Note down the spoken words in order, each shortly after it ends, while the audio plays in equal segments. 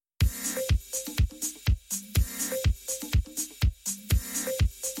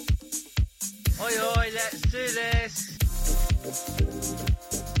let's do this.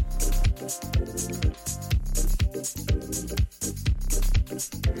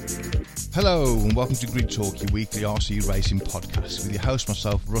 Hello and welcome to Grid Talk, your weekly RC racing podcast with your host,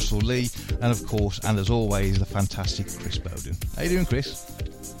 myself, Russell Lee, and of course, and as always, the fantastic Chris Bowden. How you doing, Chris?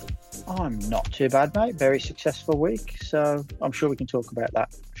 I'm not too bad, mate. Very successful week, so I'm sure we can talk about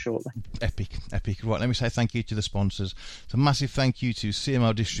that shortly. Epic. Right, let me say thank you to the sponsors. It's a massive thank you to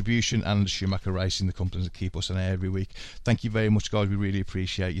CMO Distribution and Schumacher Racing, the companies that keep us on air every week. Thank you very much, guys. We really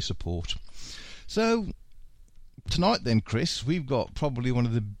appreciate your support. So, tonight then, Chris, we've got probably one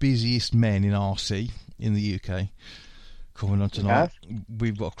of the busiest men in RC in the UK coming on tonight.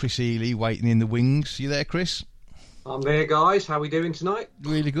 We've got Chris Ely waiting in the wings. You there, Chris? I'm there, guys. How are we doing tonight?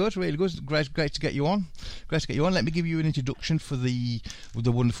 Really good. Great to get you on. Let me give you an introduction for the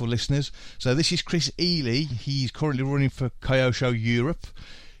wonderful listeners. So this is Chris Ely. He's currently running for Kyosho Europe.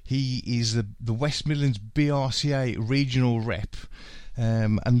 He is the West Midlands BRCA regional rep,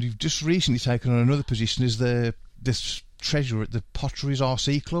 and we've just recently taken on another position as the treasurer at the Potteries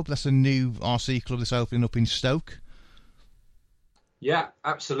RC Club. That's a new RC club that's opening up in Stoke. Yeah,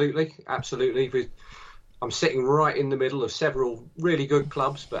 absolutely. I'm sitting right in the middle of several really good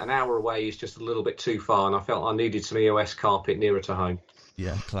clubs, but an hour away is just a little bit too far, and I felt I needed some EOS carpet nearer to home.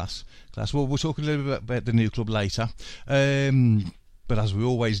 Yeah, class. Well, we'll talk a little bit about the new club later. But as we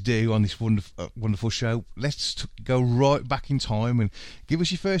always do on this wonderful show, let's go right back in time and give us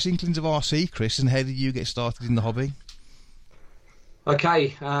your first inklings of RC, Chris, and how did you get started in the hobby?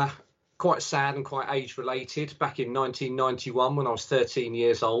 Okay, quite sad and quite age-related. Back in 1991, when I was 13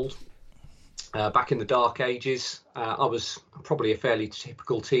 years old, back in the dark ages, I was probably a fairly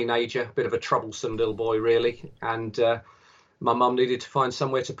typical teenager, a bit of a troublesome little boy, really, and my mum needed to find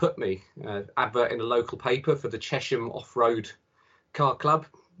somewhere to put me. Advert in a local paper for the Chesham Off-Road Car Club,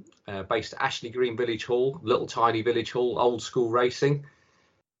 based at Ashley Green Village Hall, little tiny village hall, old school racing.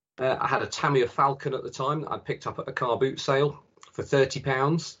 I had a Tamiya Falcon at the time that I'd picked up at a car boot sale for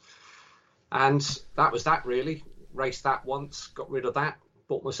 £30, and that was that, really. Raced that once, got rid of that,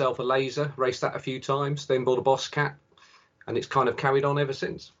 bought myself a laser, raced that a few times, then bought a Boss Cat, and it's kind of carried on ever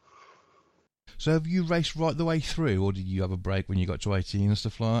since. So have you raced right the way through, or did you have a break when you got to 18 and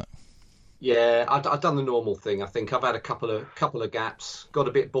stuff like that? Yeah, I've done the normal thing. I think I've had a couple of gaps, got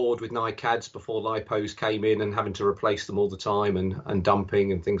a bit bored with NiCads before lipos came in and having to replace them all the time and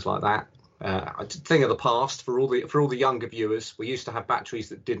dumping and things like that. A thing of the past for all the younger viewers. We used to have batteries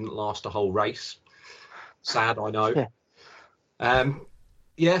that didn't last a whole race. Sad, I know. Yeah.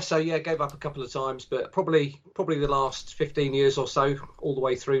 Gave up a couple of times, but probably the last 15 years or so, all the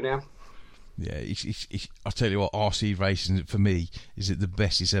way through now. Yeah, I'll tell you what, RC racing for me is the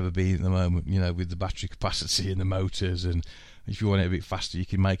best it's ever been at the moment, you know, with the battery capacity and the motors, and if you want it a bit faster, you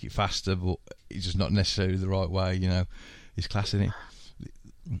can make it faster, but it's just not necessarily the right way, you know. It's class, isn't it?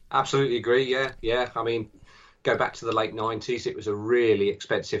 Absolutely agree, yeah. I mean, go back to the late 90s, it was a really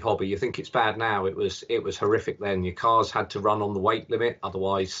expensive hobby. You think it's bad now, it was horrific then. Your cars had to run on the weight limit,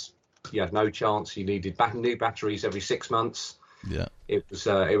 otherwise you had no chance. You needed new batteries every 6 months. Yeah, it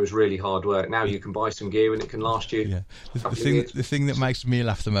was really hard work. Now you can buy some gear and it can last you. Yeah, the thing that makes me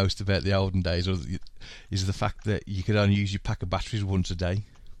laugh the most about the olden days is the fact that you could only use your pack of batteries once a day.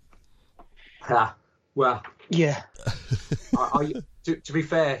 Well, yeah. To be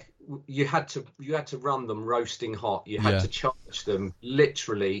fair, you had to run them roasting hot. You had to charge them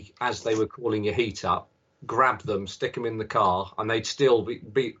literally as they were calling your heat up. Grab them, stick them in the car, and they'd still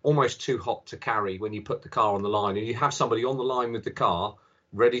be almost too hot to carry when you put the car on the line. And you have somebody on the line with the car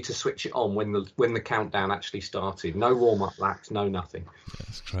ready to switch it on when the countdown actually started. No warm-up laps, no nothing. Yeah,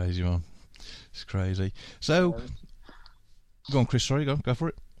 it's crazy, man. It's crazy. So, go on, Chris. Sorry, go for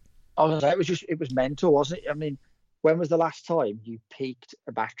it. I was gonna say, it was mental, wasn't it? I mean, when was the last time you peaked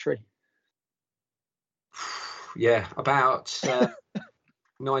a battery? Yeah, about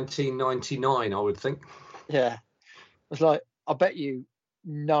 1999, I would think. Yeah, it's like, I bet you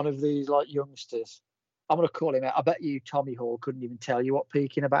none of these like youngsters, I'm going to call him out, I bet you Tommy Hall couldn't even tell you what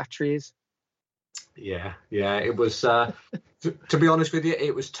peaking a battery is. Yeah, it was, to be honest with you,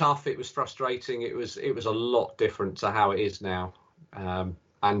 it was tough, it was frustrating, it was a lot different to how it is now.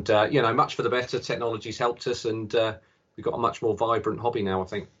 Much for the better. Technology's helped us, and we've got a much more vibrant hobby now, I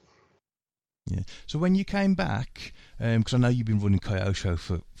think. Yeah. So when you came back, because I know you've been running Kyosho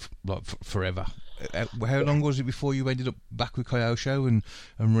for forever, how long was it before you ended up back with Kyosho and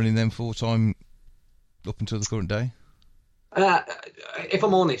running them full time up until the current day? If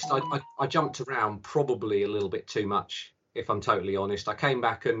I'm honest, I jumped around probably a little bit too much, if I'm totally honest. I came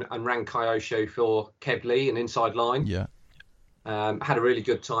back and ran Kyosho for Kev Lee, an inside line. Yeah. Had a really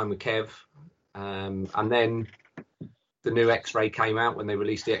good time with Kev. And then the new X-Ray came out when they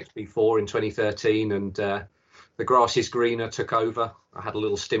released the XB4 in 2013, and the grass is greener took over. I had a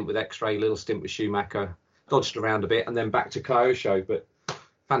little stint with X-Ray, a little stint with Schumacher, dodged around a bit, and then back to Kyosho. But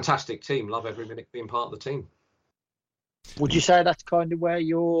fantastic team. Love every minute being part of the team. Would you say that's kind of where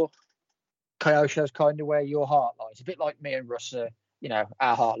Kyosho's kind of where your heart lies? A bit like me and Russ,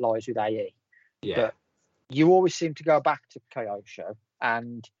 our heart lies with AE. Yeah. But you always seem to go back to Kyosho,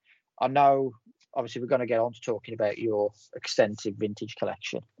 and I know obviously we're going to get on to talking about your extensive vintage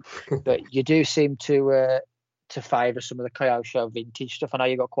collection, but you do seem to favour some of the Kyosho vintage stuff. I know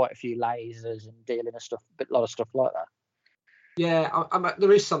you've got quite a few lasers and dealing of stuff, a lot of stuff like that. Yeah,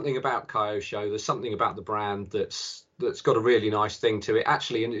 there is something about Kyosho. There's something about the brand that's got a really nice thing to it.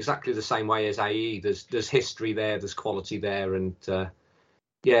 Actually, in exactly the same way as AE, there's history there, there's quality there, and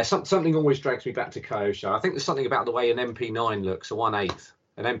something always drags me back to Kyosho. I think there's something about the way an MP9 looks, a 1/8,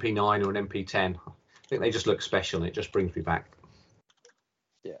 an MP9 or an MP10. I think they just look special, and it just brings me back.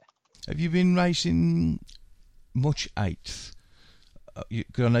 Yeah. Have you been racing much 8th? I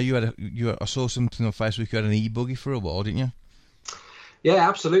know I saw something on Facebook. You had an eBuggy for a while, didn't you? Yeah,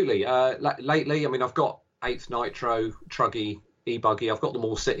 absolutely. Lately, I mean, I've got 8th Nitro, Truggy, eBuggy. I've got them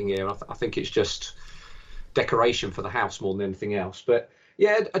all sitting here. I think it's just decoration for the house more than anything else. But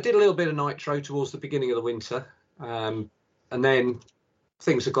yeah, I did a little bit of Nitro towards the beginning of the winter, and then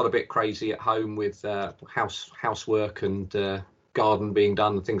things have got a bit crazy at home with housework and garden being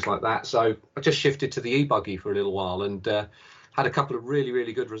done and things like that. So I just shifted to the eBuggy for a little while and had a couple of really,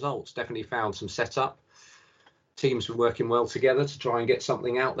 really good results. Definitely found some setup. Teams were working well together to try and get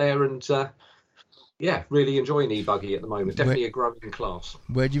something out there, and really enjoying eBuggy at the moment. Definitely a growing class.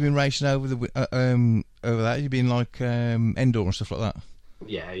 Where have you been racing over that? You've been like Endor and stuff like that?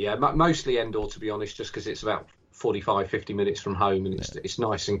 Yeah, mostly Endor, to be honest, just because it's about 45-50 minutes from home, and it's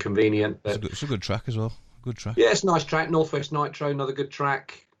nice and convenient. But it's a good track as well. Good track. Yeah, it's a nice track. Northwest Nitro, another good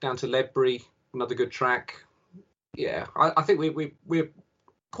track. Down to Ledbury, another good track. Yeah, I think we're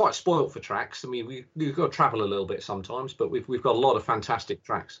quite spoilt for tracks. I mean, we've got to travel a little bit sometimes, but we've got a lot of fantastic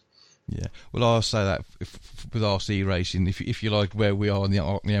tracks. Yeah, well, I'll say that with RC racing, if you like where we are on the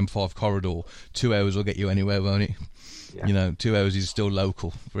M5 corridor, 2 hours will get you anywhere, won't it? Yeah. 2 hours is still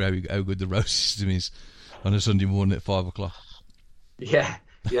local for how good the road system is on a Sunday morning at 5 o'clock. Yeah,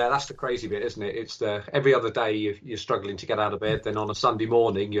 that's the crazy bit, isn't it? It's every other day you're struggling to get out of bed, then on a Sunday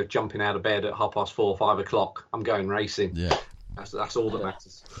morning you're jumping out of bed at 4:30, 5 o'clock. I'm going racing. Yeah. That's all that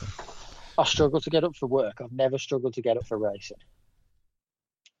matters. I struggle to get up for work. I've never struggled to get up for racing.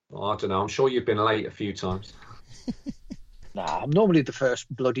 Well, I don't know. I'm sure you've been late a few times. Nah, I'm normally the first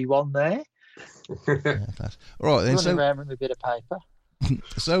bloody one there. All right, then. Running around with a bit of paper.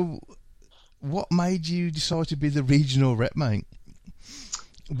 So, what made you decide to be the regional rep, mate?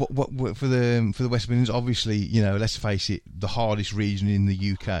 What for the West Midlands? Obviously, let's face it, the hardest region in the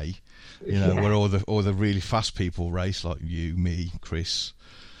UK. Where all the really fast people race, like you, me, Chris.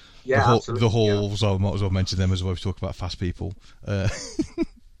 Yeah, the Halls. I might as well mention them as well. We talk about fast people.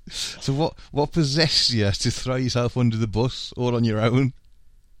 So what possessed you to throw yourself under the bus all on your own?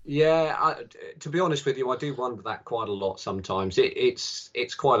 Yeah, to be honest with you, I do wonder that quite a lot sometimes.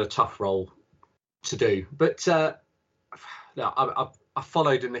 It's quite a tough role to do, but I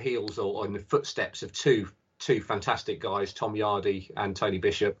followed in the heels or in the footsteps of two fantastic guys, Tom Yardy and Tony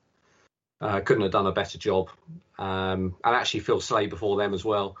Bishop. Couldn't have done a better job, and actually Phil Slay before them as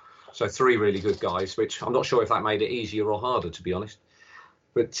well. So 3 really good guys, which I'm not sure if that made it easier or harder, to be honest.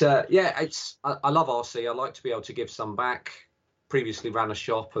 But I love RC. I like to be able to give some back. Previously ran a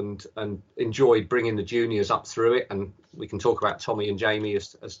shop and enjoyed bringing the juniors up through it, and we can talk about Tommy and Jamie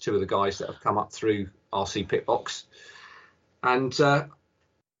as 2 of the guys that have come up through RC Pitbox. And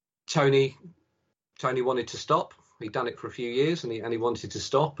Tony wanted to stop. He'd done it for a few years, and he wanted to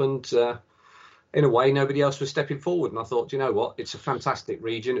stop, and in a way nobody else was stepping forward. And I thought, you know what, it's a fantastic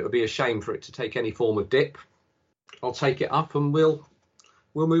region. It would be a shame for it to take any form of dip. I'll take it up, and we'll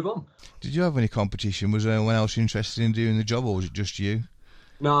move on. Did you have any competition? Was there anyone else interested in doing the job, or was it just you?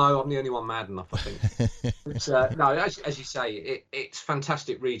 No, I'm the only one mad enough, I think. But, no, as you say, it's a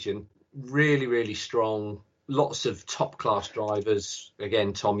fantastic region. Really, really strong. Lots of top-class drivers.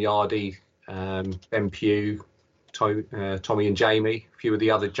 Again, Tom Yardy, Ben Pugh, Tommy and Jamie. A few of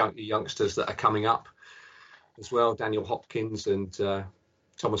the other youngsters that are coming up as well. Daniel Hopkins and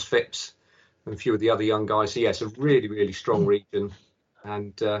Thomas Phipps and a few of the other young guys. So, yeah, it's a really, really strong region.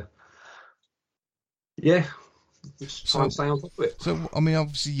 And just try and stay on top of it. So, I mean,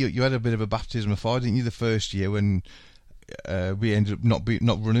 obviously, you had a bit of a baptism of fire, didn't you, the first year when we ended up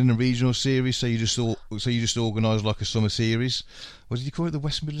not running a regional series, so you just organised like a summer series. What did you call it? The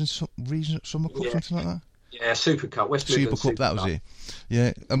West Midlands Regional Summer Cup, something like that. Yeah, Super Cup, West Midlands Super Cup. That was it.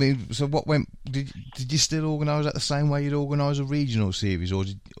 Yeah, I mean, so what went? Did you still organise that the same way you'd organise a regional series, or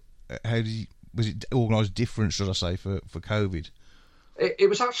was it organised different? Should I say for COVID? It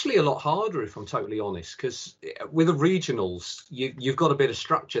was actually a lot harder, if I'm totally honest, because with the regionals, you've got a bit of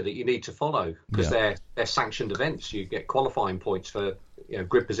structure that you need to follow because they're sanctioned events. You get qualifying points for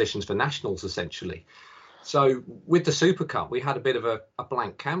grid positions for nationals, essentially. So with the Super Cup, we had a bit of a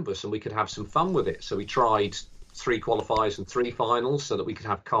blank canvas and we could have some fun with it. So we tried 3 qualifiers and 3 finals so that we could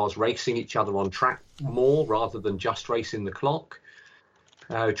have cars racing each other on track more rather than just racing the clock.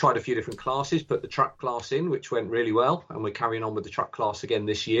 Tried a few different classes, put the truck class in, which went really well, and we're carrying on with the truck class again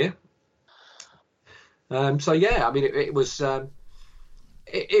this year. So yeah, I mean, it was good.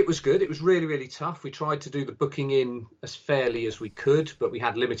 It was really, really tough. We tried to do the booking in as fairly as we could, but we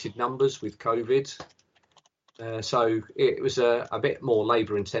had limited numbers with COVID. So it was a bit more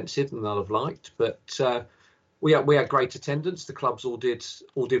labour intensive than I'd have liked, but we had great attendance. The clubs all did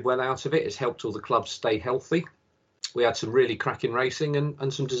well out of it. It's helped all the clubs stay healthy. We had some really cracking racing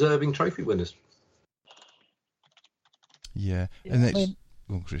and some deserving trophy winners. Yeah, and that's...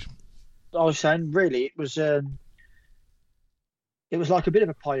 Chris. I was saying, really, it was like a bit of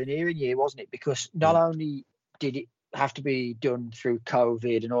a pioneering year, wasn't it? Because not only did it have to be done through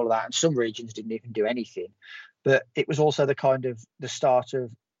COVID and all of that, and some regions didn't even do anything, but it was also the start of,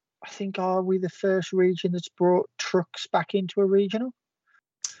 I think, are we the first region that's brought trucks back into a regional?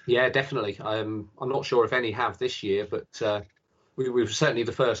 Yeah, definitely. I'm not sure if any have this year, but we were certainly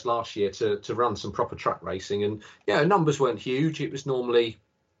the first last year to run some proper truck racing. And yeah, numbers weren't huge. It was normally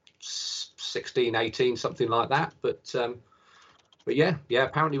 16, 18, something like that. But yeah,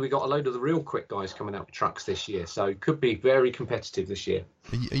 apparently we got a load of the real quick guys coming out with trucks this year. So it could be very competitive this year.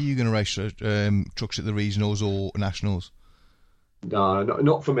 Are you going to race trucks at the regionals or nationals? No,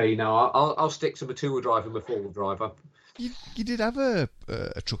 not for me. No, I'll stick to my 2-wheel drive and my 4-wheel drive. You did have a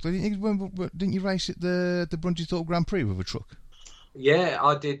truck, didn't you? Didn't you race at the Brca Grand Prix with a truck? Yeah,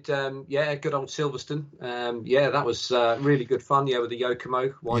 I did. Good old Silverstone. That was really good fun. Yeah, with the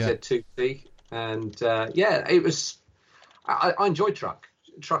Yokomo YZ2C, and it was. I enjoyed truck.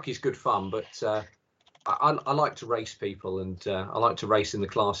 Truck is good fun, but I like to race people, and I like to race in the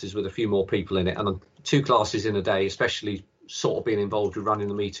classes with a few more people in it. And 2 classes in a day, especially sort of being involved with running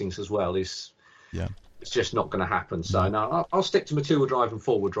the meetings as well, is it's just not going to happen. So no, I'll stick to my 2-wheel drive and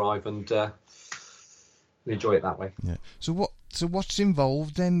 4-wheel drive and enjoy it that way. Yeah. So what's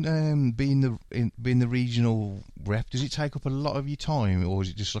involved then? Being the regional rep, does it take up a lot of your time, or is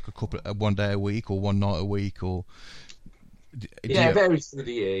it just like one day a week or one night a week, or? It varies through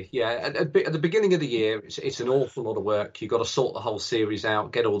the year. Yeah, at the beginning of the year, it's an awful lot of work. You've got to sort the whole series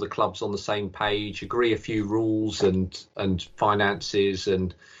out, get all the clubs on the same page, agree a few rules and finances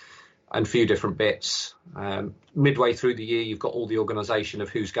and a few different bits. Midway through the year, you've got all the organisation of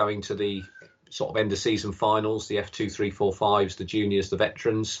who's going to the sort of end of season finals, the F2, 3, 4, 5s, the juniors, the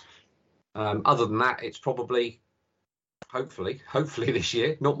veterans. Other than that, it's probably, hopefully this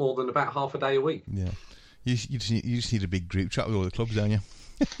year, not more than about half a day a week. Yeah. You just need a big group chat with all the clubs, don't you?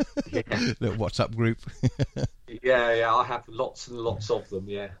 Little WhatsApp group. yeah, I have lots and lots of them.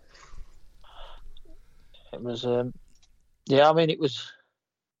 Yeah. It was, I mean, it was,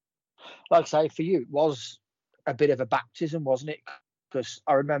 like I say, for you, it was a bit of a baptism, wasn't it? Because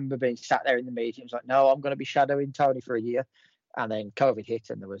I remember being sat there in the meeting, it was like, no, I'm going to be shadowing Tony for a year. And then COVID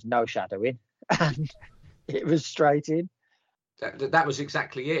hit and there was no shadowing. And it was straight in. That was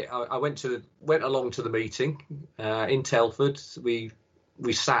exactly it. I went along to the meeting in Telford. We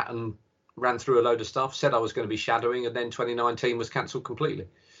sat and ran through a load of stuff. Said I was going to be shadowing, and then 2019 was cancelled completely.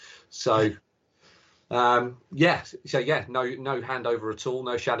 So, no handover at all,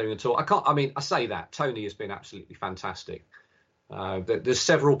 no shadowing at all. I say that Tony has been absolutely fantastic. There's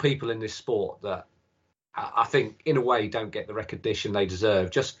several people in this sport that I think, in a way, don't get the recognition they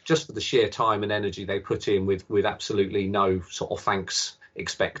deserve, just for the sheer time and energy they put in with absolutely no sort of thanks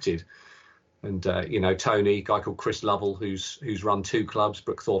expected. And Tony, a guy called Chris Lovell, who's run 2 clubs,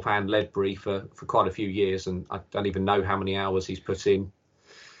 Brookthorpe and Ledbury, for quite a few years, and I don't even know how many hours he's put in.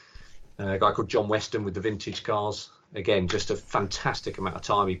 A guy called John Weston with the vintage cars, again, just a fantastic amount of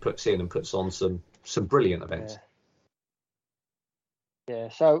time he puts in and puts on some brilliant events. Yeah.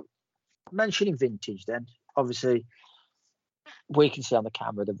 So, mentioning vintage, then obviously we can see on the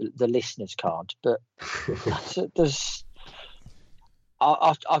camera, the listeners can't, but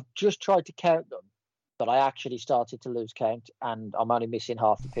I've just tried to count them, but I actually started to lose count and I'm only missing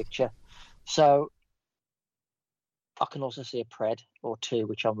half the picture. So I can also see a Pred or two,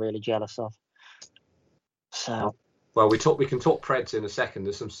 which I'm really jealous of. So, well, we can talk Preds in a second.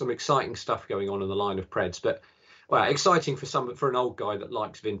 There's some exciting stuff going on in the line of Preds, but well, exciting for an old guy that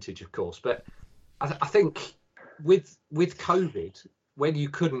likes vintage, of course. But I think with COVID, when you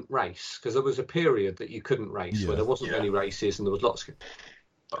couldn't race, because there was a period that you couldn't race where there wasn't any races and there was lots.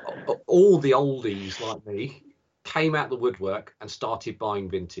 All the oldies like me came out the woodwork and started buying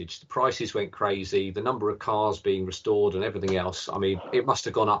vintage. The prices went crazy. The number of cars being restored and everything else. I mean, it must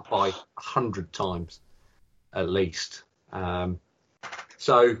have gone up by 100 times at least.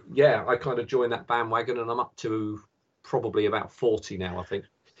 So yeah, I kind of joined that bandwagon, and I'm up to probably about 40 now, I think.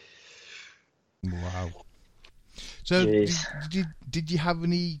 Wow. So did you have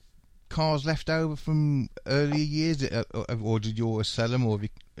any cars left over from earlier years, or did you always sell them, or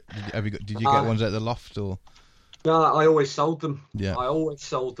did you get ones at the loft, or? No, I always sold them. Yeah, I always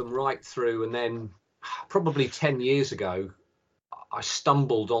sold them right through, and then probably 10 years ago, I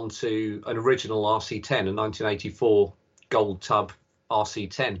stumbled onto an original RC10, a 1984 gold tub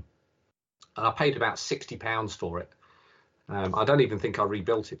RC10, and I paid about £60 for it. I don't even think I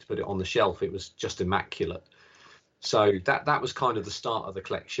rebuilt it to put it on the shelf. It was just immaculate. So that was kind of the start of the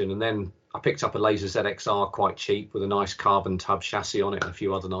collection. And then I picked up a Laser ZXR quite cheap with a nice carbon tub chassis on it and a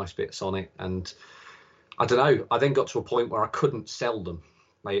few other nice bits on it. And I don't know, I then got to a point where I couldn't sell them.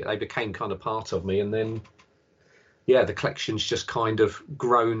 They became kind of part of me. And then, yeah, the collection's just kind of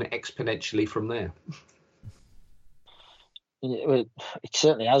grown exponentially from there. It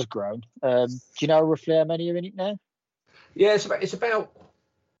certainly has grown. Do you know roughly how many are in it now? Yeah, it's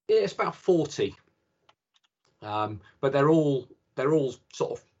about 40. But they're all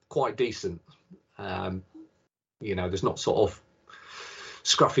sort of quite decent. There's not sort of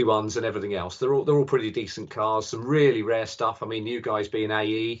scruffy ones and everything else. They're all pretty decent cars. Some really rare stuff. I mean, you guys being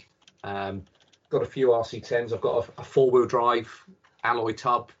AE, got a few RC10s. I've got a four-wheel drive alloy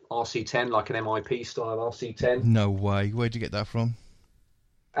tub RC10, like an MIP style RC10. No way. Where'd you get that from?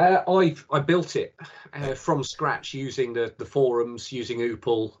 I built it from scratch using the forums, using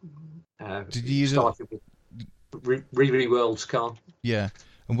Opel. Did you use it? Really World's car. Yeah.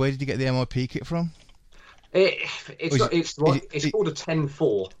 And where did you get the MIP kit from? It's called a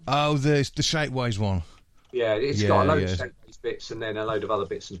 10-4. Oh, the Shapeways one. Yeah, it's got a load of Shapeways bits and then a load of other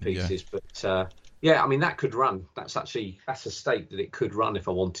bits and pieces. Yeah. But I mean, that could run. That's a state that it could run if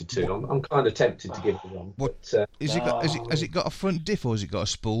I wanted to. I'm kind of tempted to give it a run. Has it got a front diff or has it got a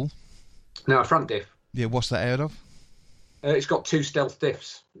spool? No, a front diff. Yeah, what's that out of? It's got 2 stealth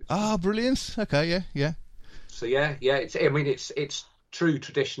diffs. Ah, brilliant. Okay, yeah. So yeah. It's true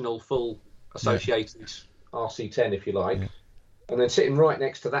traditional full associated RC10, if you like. Yeah. And then sitting right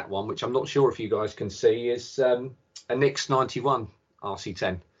next to that one, which I'm not sure if you guys can see, is a Nix 91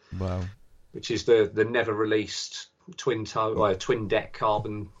 RC10. Wow. Which is the never released twin deck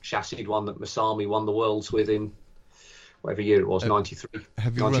carbon chassis one that Masami won the Worlds with in whatever year it was, 93.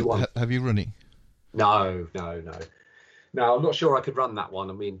 Have you run it? No. I'm not sure I could run that one.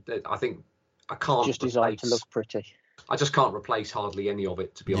 I mean, I think I can't. Just designed to look pretty. I just can't replace hardly any of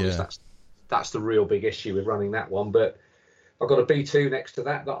it, to be honest. That's the real big issue with running that one. But I've got a B2 next to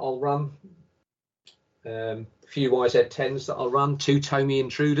that I'll run. A few YZ10s that I'll run. 2 Tomy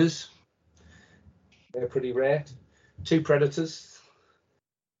Intruders. They're pretty rare. 2 Predators.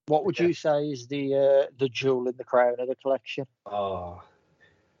 What would you say is the jewel in the crown of the collection? Oh,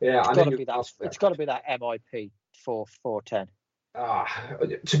 yeah. It's got to be that MIP 410.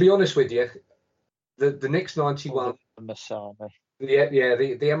 To be honest with you, the Nix 91. Masami. The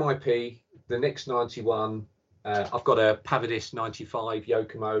MIP, the Nix 91. I've got a Pavadis 95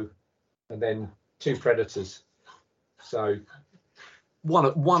 Yokomo, and then 2 Predators. So.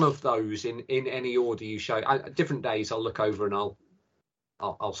 One of those in any order you show. Different days I'll look over and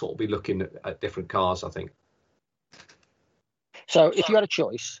I'll sort of be looking at different cars, I think. So if you had a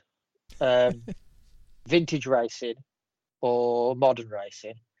choice, vintage racing or modern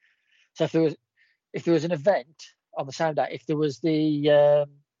racing. So if there was an event on the same day, if there was the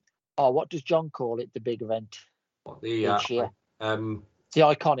what does John call it? The big event. The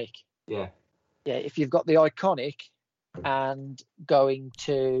Iconic. Yeah. Yeah. If you've got the Iconic. And going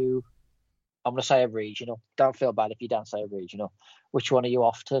to, I'm going to say a regional. Don't feel bad if you don't say a regional. Which one are you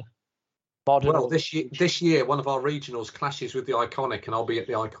off to? Modern. Well, this year, one of our regionals clashes with the Iconic, and I'll be at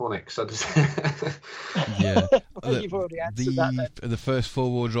the Iconic. So, yeah, you've already answered that. The first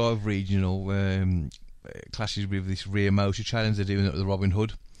 4-wheel drive regional clashes with this rear motor challenge they're doing at the Robin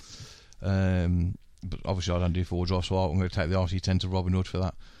Hood. But obviously, I don't do 4-wheel drive, so I'm going to take the RC10 to Robin Hood for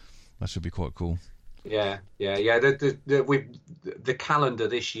that. That should be quite cool. Yeah. The calendar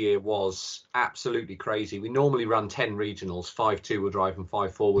this year was absolutely crazy. We normally run 10 regionals, 5 two-wheel drive and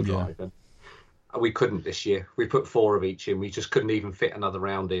 5 four-wheel drive, and we couldn't this year. We put 4 of each in. We just couldn't even fit another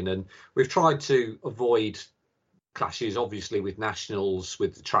round in, and we've tried to avoid clashes, obviously, with nationals,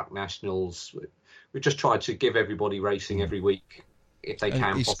 with the truck nationals. We've just tried to give everybody racing every week if they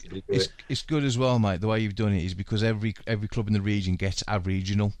can possibly do it. It's good as well, mate. The way you've done it is because every club in the region gets a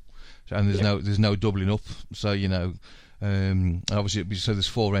regional, and there's no doubling up. So obviously there's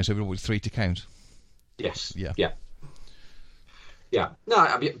 4 rounds, so everybody 3 to count. Yes. Yeah. No,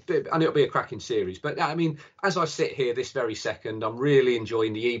 and it'll be a cracking series. But I mean, as I sit here this very second, I'm really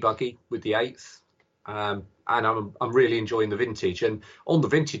enjoying the eBuggy with the 8th. And I'm really enjoying the vintage. And on the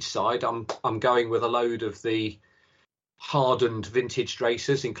vintage side, I'm going with a load of the hardened vintage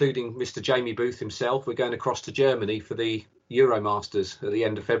racers, including Mr. Jamie Booth himself. We're going across to Germany for the Euromasters at the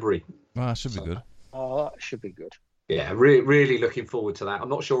end of February. Well, that should be good. Oh, that should be good. Yeah, really looking forward to that. I'm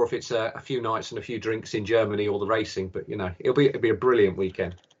not sure if it's a few nights and a few drinks in Germany or the racing, but it'll be a brilliant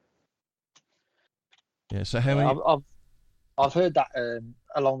weekend. Yeah. So how many? I've heard that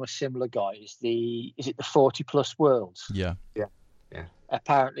along with similar guys. Is it the 40 plus worlds? Yeah.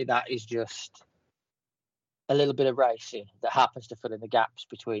 Apparently, that is just a little bit of racing that happens to fill in the gaps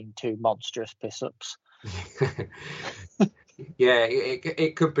between 2 monstrous piss ups. Yeah,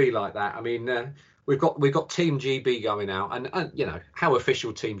 it could be like that. I mean, we've got Team GB going out, and how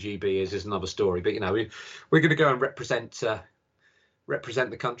official Team GB is another story. But we're going to go and represent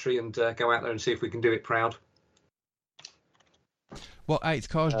the country and go out there and see if we can do it proud. What 8th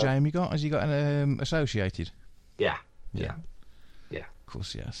car's Jamie got? Has he got an associated? Yeah. Of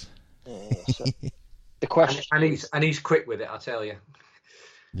course, yes. So the question, and he's quick with it, I tell you.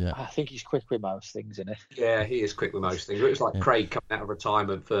 Yeah, I think he's quick with most things, isn't he? Yeah, he is quick with most things. It was like Craig coming out of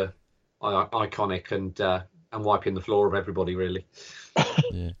retirement for Iconic and wiping the floor of everybody, really.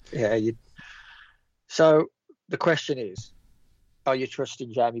 Yeah. So the question is, are you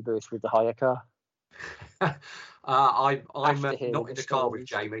trusting Jamie Booth with the hire car? I'm not in the car with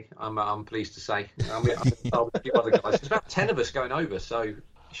Jamie. I'm pleased to say. I'm with a few other guys. There's about 10 of us going over, so it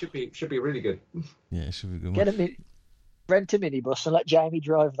should be really good. Yeah, it should be good. Rent a minibus and let Jamie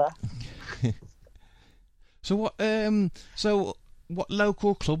drive that. So what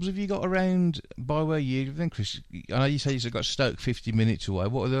local clubs have you got around by where you live then, Chris? I know you say you've got Stoke 50 minutes away.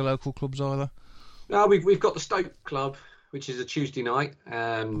 What are the local clubs are there? No, we've got the Stoke club, which is a Tuesday night,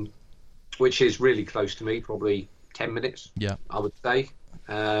 which is really close to me, probably 10 minutes, I would say.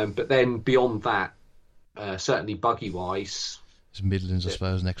 But then beyond that, certainly buggy-wise... It's Midlands, I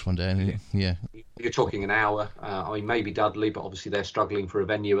suppose, next one down, isn't it? Yeah. You're talking an hour. I mean, maybe Dudley, but obviously they're struggling for a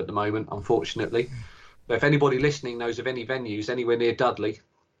venue at the moment, unfortunately. But if anybody listening knows of any venues anywhere near Dudley,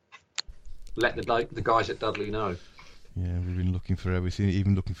 let the guys at Dudley know. Yeah, we've been looking for everything,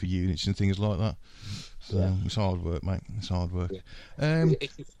 even looking for units and things like that. So it's hard work, mate. It's hard work.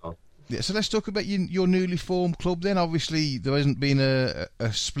 It is hard. Yeah, so let's talk about your newly formed club then. Obviously, there hasn't been a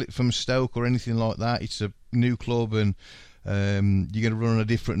split from Stoke or anything like that. It's a new club, and you're going to run on a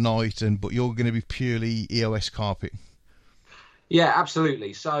different night, but you're going to be purely EOS Carpet. Yeah,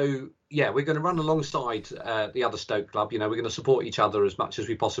 absolutely. So, we're going to run alongside the other Stoke club. We're going to support each other as much as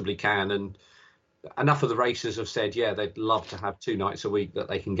we possibly can. And enough of the racers have said, they'd love to have 2 nights a week that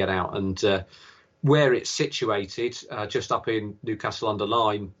they can get out. And where it's situated, just up in Newcastle under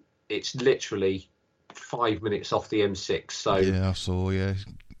Lyme, it's literally 5 minutes off the M6. So I saw,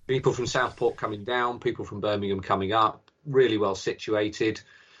 people from Southport coming down, people from Birmingham coming up, really well situated.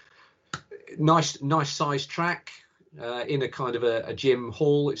 Nice sized track in a kind of a gym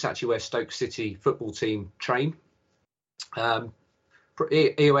hall. It's actually where Stoke City football team train.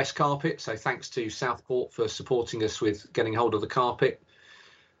 EOS Carpet, so thanks to Southport for supporting us with getting hold of the carpet.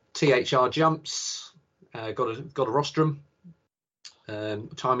 THR jumps, got a rostrum.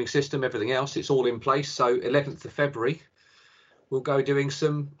 Timing system, everything else, it's all in place. So 11th of February, we'll go doing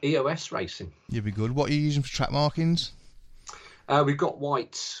some EOS racing. You'll be good. What are you using for track markings? We've got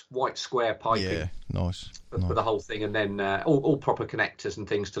white square piping. Yeah, nice. For the whole thing, and then all proper connectors and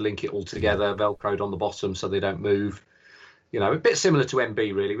things to link it all together, velcroed on the bottom so they don't move. A bit similar to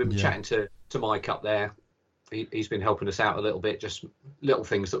MB, really. We've been chatting to Mike up there. He's been helping us out a little bit, just little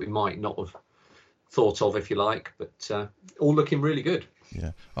things that we might not have thought of, if you like, but all looking really good.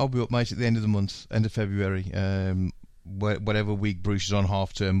 Yeah, I'll be up, mate, at the end of the month, end of February. Whatever week Bruce is on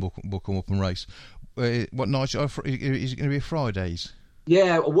half term, we'll come up and race. What night is it going to be? Fridays?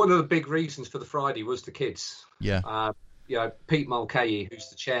 Yeah, one of the big reasons for the Friday was the kids. Yeah. Pete Mulcahy, who's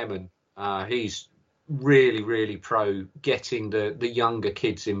the chairman, he's really, really pro getting the younger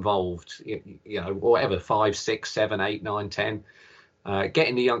kids involved, whatever, 5, 6, 7, 8, 9, 10,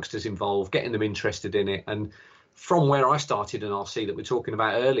 getting the youngsters involved, getting them interested in it. And from where I started in RC that we're talking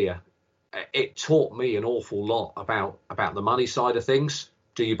about earlier, it taught me an awful lot about the money side of things.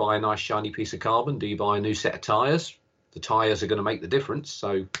 Do you buy a nice shiny piece of carbon? Do you buy a new set of tyres? The tyres are going to make the difference.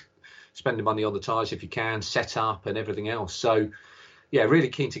 So spending money on the tyres if you can, set up and everything else. So yeah, really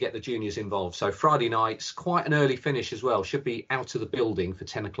keen to get the juniors involved. So Friday nights, quite an early finish as well. Should be out of the building for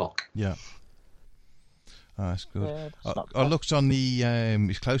 10 o'clock. Yeah. Oh, that's good. Yeah, I looked on the,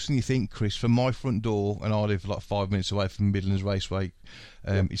 it's closer than you think, Chris. From my front door, and I live like 5 minutes away from Midlands Raceway,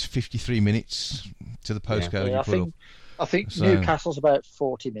 it's 53 minutes to the postcode you put up. I think Newcastle's about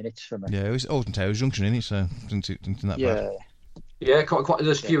 40 minutes from it. Yeah, it was Alton Towers Junction, isn't it? So didn't that bad. Yeah, quite.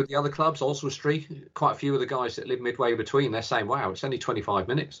 There's a few of the other clubs, Oswestry, quite a few of the guys that live midway between. They're saying, "Wow, it's only 25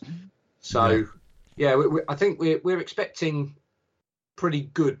 minutes." So, I think we're expecting pretty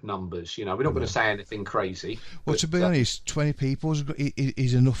good numbers. We're not going to say anything crazy. Well, to be honest, 20 people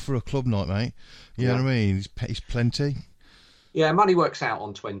is enough for a club night, mate. You know what I mean? It's plenty. Yeah, money works out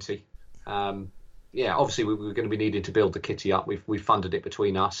on 20. Obviously we're going to be needing to build the kitty up. We've funded it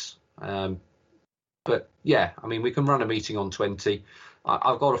between us. But yeah, I mean, we can run a meeting on 20.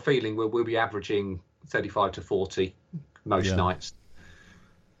 I've got a feeling we'll be averaging 35 to 40 most nights.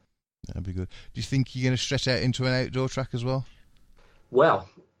 That'd be good. Do you think you're going to stretch out into an outdoor track as well? Well,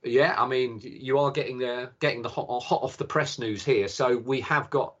 yeah. I mean, you are getting the hot off the press news here. So we have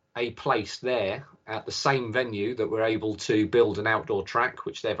got a place there at the same venue that we're able to build an outdoor track,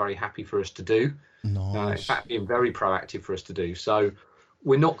 which they're very happy for us to do. Nice. In fact, being very proactive for us to do. So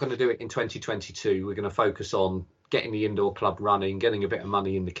we're not going to do it in 2022. We're going to focus on getting the indoor club running, getting a bit of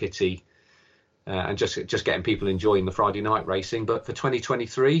money in the kitty, and just getting people enjoying the Friday night racing. But for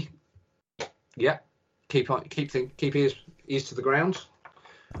 2023, keep ears to the ground.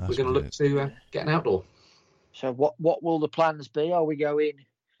 That's we're going to look to get an outdoor. So what will the plans be? Are we going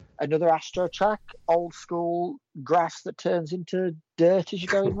another Astro track, old school grass that turns into dirt as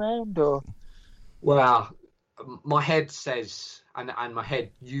you're going round, or? Well, my head says, and my head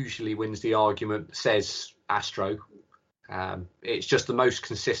usually wins the argument, says Astro. It's just the most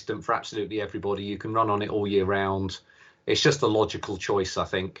consistent for absolutely everybody. You can run on it all year round. It's just the logical choice, I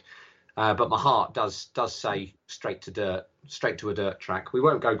think. But my heart does say straight to a dirt track. We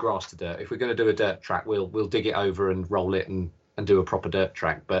won't go grass to dirt. If we're going to do a dirt track, we'll dig it over and roll it and do a proper dirt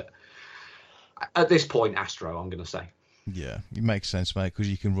track. But at this point, Astro, I'm going to say. Yeah, it makes sense, mate, because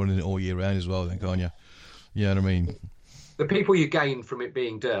you can run it all year round as well, then, can't you? You know what I mean? The people you gain from it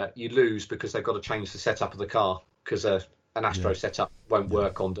being dirt, you lose because they've got to change the setup of the car, because an Astro setup won't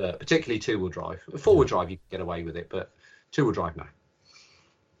work on dirt, particularly two-wheel drive. Four-wheel drive, you can get away with it, but two-wheel drive, no.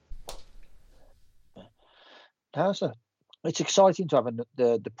 It's exciting to have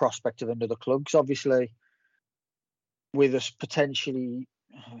the prospect of another club, because obviously with us potentially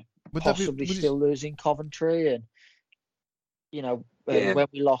possibly still losing Coventry, and when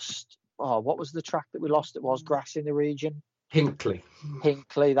we lost, what was the track that we lost? It was grass in the region. Hinkley,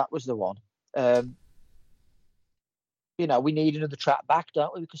 that was the one. We need another track back,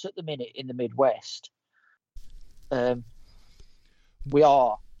 don't we? Because at the minute in the Midwest, we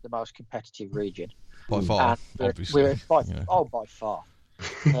are the most competitive region. By far, obviously. By far.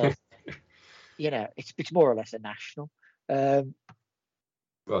 It's more or less a national. Well,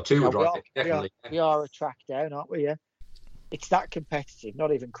 two-wheel drive, definitely. We are a track down, aren't we? Yeah. It's that competitive.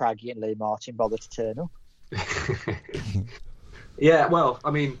 Not even Craggy and Lee Martin bother to turn up. Yeah, well,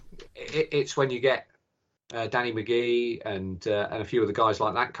 I mean, it's when you get Danny McGee and a few of the guys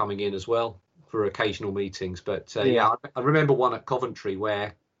like that coming in as well for occasional meetings. But I remember one at Coventry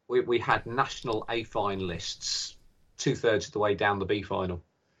where we had national A finalists 2/3 of the way down the B final.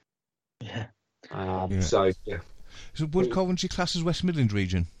 Yeah. So would Coventry class as West Midlands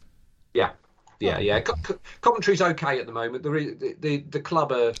region? Yeah. Coventry's okay at the moment. The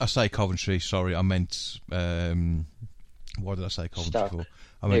club are... I say Coventry. Sorry, I meant. Why did I say Coventry? Stoke.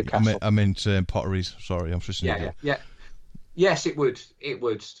 I meant Potteries. Sorry, I'm just. Yeah. Yes, it would. It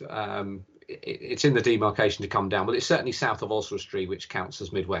would. It's in the demarcation to come down, but it's certainly south of Oswestry, which counts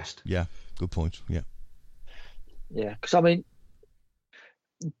as Midwest. Yeah, good point. Yeah. Yeah, because I mean,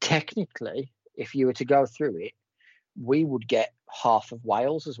 technically, if you were to go through it, we would get half of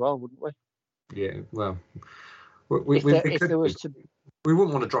Wales as well, wouldn't we? Yeah, well, we wouldn't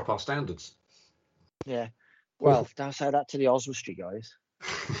want to drop our standards. Yeah, well, don't say that to the Oswestry guys.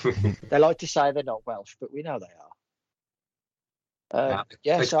 They like to say they're not Welsh, but we know they are.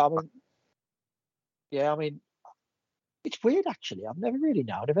 I mean, It's weird, actually. I've never really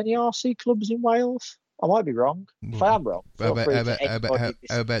known of any RC clubs in Wales. I might be wrong. If I am wrong, feel free to anybody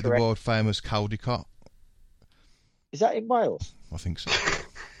how about the correct. world famous Caldicot? Is that in Wales? I think so.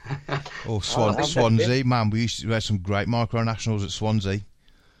 Or I've Swansea, man. We have some great micro nationals at Swansea.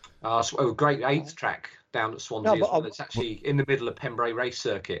 A great eighth track down at Swansea as well. It's actually in the middle of Pembrey race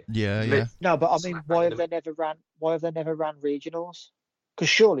circuit. Yeah. No, but I mean, why have they never ran regionals? Because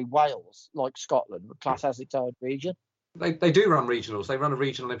surely Wales, like Scotland, would class as its own region. They do run regionals. They run a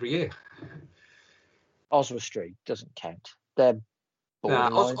regional every year. Oswestry doesn't count. They're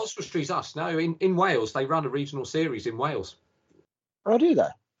Oswestry's us. No, in Wales they run a regional series in Wales. Oh, do they?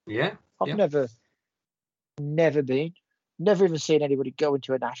 Yeah. I've never been. Never even seen anybody go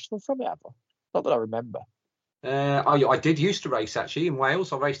into a national from it ever. Not that I remember. I did used to race actually in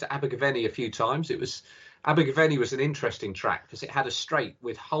Wales. I raced at Abergavenny a few times. Abergavenny was an interesting track because it had a straight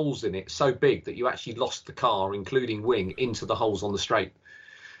with holes in it so big that you actually lost the car, including wing, into the holes on the straight.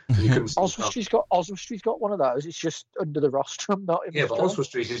 Oswestry's got one of those. It's just under the rostrum, not in the but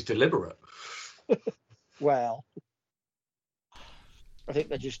Oswestry's is deliberate. Well, I think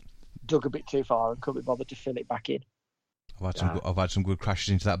they just dug a bit too far and couldn't be bothered to fill it back in. I've had some good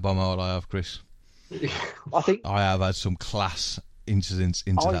crashes into that bomb hole. I have, Chris. I have had some class incidents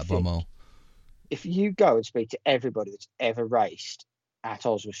into that bomb hole. If you go and speak to everybody that's ever raced at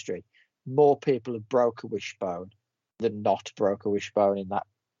Oswestry, more people have broke a wishbone than not broke a wishbone in that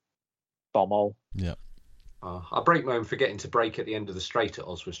bomb hole. Yeah. I break my own forgetting to brake at the end of the straight at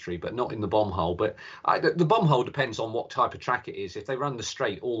Oswestry, but not in the bomb hole. But the bomb hole depends on what type of track it is. If they run the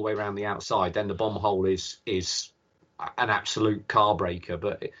straight all the way around the outside, then the bomb hole is an absolute car breaker.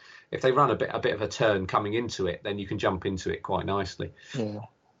 But if they run a bit of a turn coming into it, then you can jump into it quite nicely. Yeah.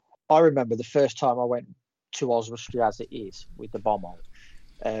 I remember the first time I went to Oswestry as it is with the bomb hole,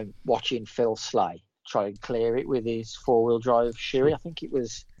 watching Phil Slay try and clear it with his four-wheel drive Shuey. I think it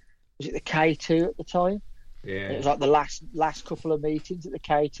was it the K2 at the time? Yeah. It was like the last couple of meetings at the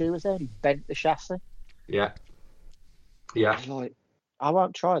K2 was there, and he bent the chassis. Yeah. I was like, I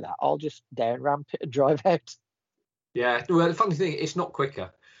won't try that. I'll just down ramp it and drive out. Yeah. Well, the funny thing, it's not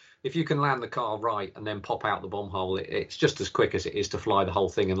quicker. If you can land the car right and then pop out the bomb hole, it's just as quick as it is to fly the whole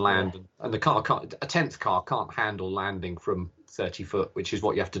thing and land. Yeah. And the car can't, a 10th car can't handle landing from 30 foot, which is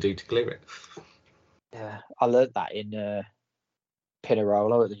what you have to do to clear it. Yeah, I learned that in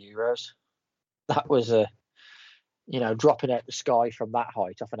Pinerolo at the Euros. That was dropping out the sky from that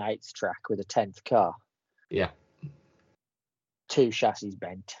height off an 8th track with a 10th car. Yeah. 2 chassis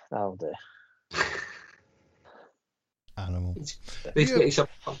bent. That'll do. Animal. It's a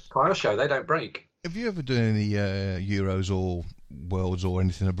car show. They don't break. Have you ever done any Euros or Worlds or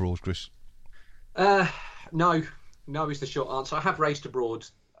anything abroad, Chris? No is the short answer. I have raced abroad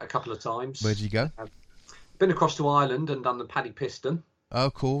a couple of times. Where did you go? I've been across to Ireland and done the Paddy Piston. Oh,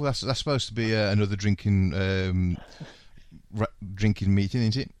 cool. That's supposed to be another drinking meeting,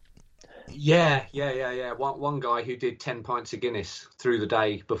 isn't it? Yeah. One guy who did 10 pints of Guinness through the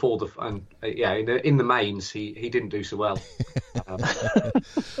day before in the mains, he didn't do so well.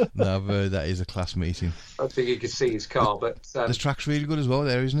 No, I've heard that is a class meeting. I think you could see his car, but the track's really good as well,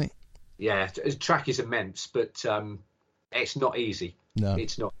 there, isn't it? Yeah, the track is immense, but it's not easy. No,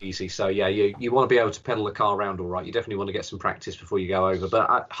 it's not easy. So yeah, you want to be able to pedal the car around all right. You definitely want to get some practice before you go over. But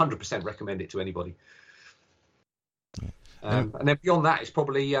I 100% recommend it to anybody. Yeah. And then beyond that, it's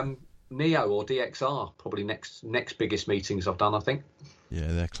probably Neo or DXR, probably next biggest meetings I've done, I think. Yeah,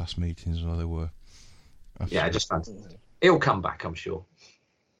 they're class meetings, well, they were. Yeah, just fantastic. It'll come back, I'm sure.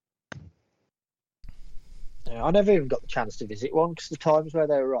 Yeah, I never even got the chance to visit one because the times where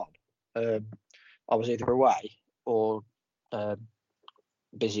they were on, I was either away or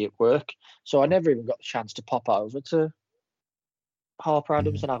busy at work, so I never even got the chance to pop over to Harper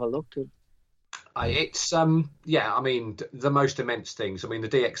Adams and have a look. It's I mean, the most immense things. I mean, the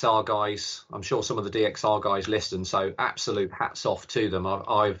DXR guys, I'm sure some of the DXR guys listen, so absolute hats off to them.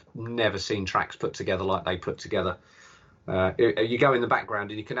 I've never seen tracks put together like they put together. You go in the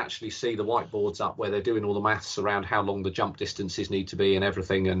background and you can actually see the whiteboards up where they're doing all the maths around how long the jump distances need to be and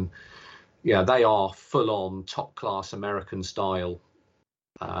everything. And yeah, they are full on top class American style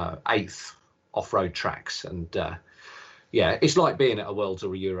 8th off-road tracks. And yeah, it's like being at a Worlds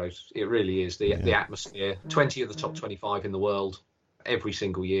or a Euros. It really is. The atmosphere, 20 of the top 25 in the world every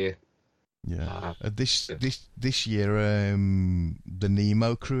single year. Yeah, this year, the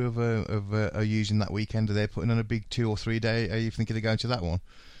Nemo crew are using that weekend. Are they putting on a big 2 or 3 day? Are you thinking of going to that one?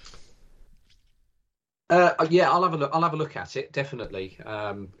 Yeah, I'll have a look. I'll have a look at it. Definitely.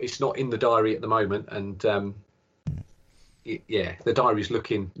 It's not in the diary at the moment, and yeah, the diary's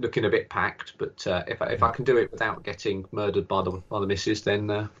looking a bit packed. But if I can do it without getting murdered by the missus,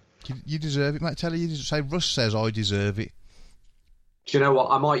 then you deserve it, mate. Tell her you deserve. Say Russ says I deserve it. do you know what?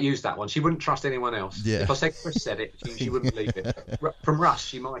 I might use that one. She wouldn't trust anyone else. Yeah. If I said Chris said it, she wouldn't believe it. From Russ,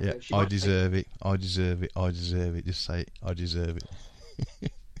 she might. Yeah, She I might deserve it. I deserve it. I deserve it. Just say it. I deserve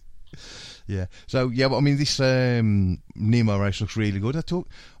it. Yeah. So yeah, but I mean, this Nemo race looks really good.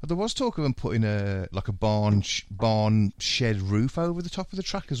 There was talk of them putting a barn shed roof over the top of the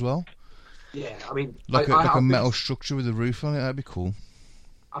track as well. Yeah, I mean, like a metal structure with a roof on it. That'd be cool.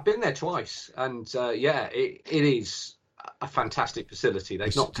 I've been there twice, and yeah, it is a fantastic facility.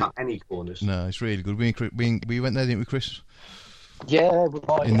 They've not cut any corners. No, it's really good. We went there, didn't we, Chris? Yeah, we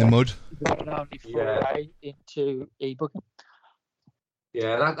might. In the mud. Only foray into eBuggy.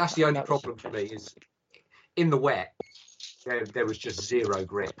 Yeah, that's the only problem for me is in the wet. There was just zero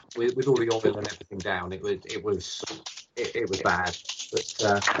grip with all the oil and everything down. It was bad. But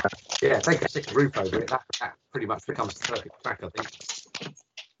yeah, if they could stick a roof over it, that pretty much becomes the perfect track, I think.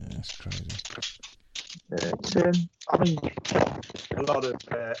 Yeah, that's crazy. It's, I mean, a lot of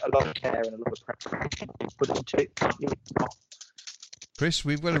care and a lot of preparation put into it. Chris,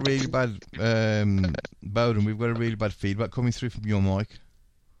 we've got a really bad Bowden. We've got a really bad feedback coming through from your mic.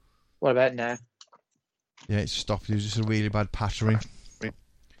 What about now? Yeah, it's stopped. It was just a really bad pattering.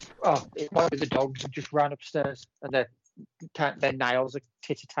 Oh, it might be the dogs have just ran upstairs and their nails are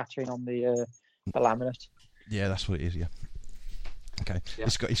titter-tattering on the laminate. Yeah, that's what it is. Yeah. Okay, yeah.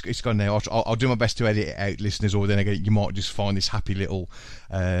 It's gone now. I'll do my best to edit it out, listeners, or then again you might just find this happy little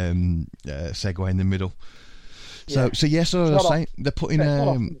segue in the middle. So yes, I was saying they're putting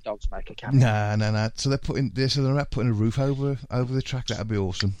the dogs make a camera. No. So they're putting a roof over the track. That'd be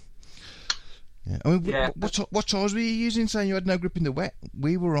awesome. Yeah. I mean, what tires were you using? Saying you had no grip in the wet.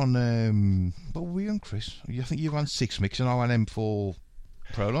 We were on. What were we on, Chris? I think you ran 6 mix and I ran M4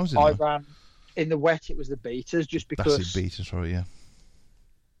 Prolons. I ran in the wet. It was the beaters, just because. That's it, beaters, right? Yeah.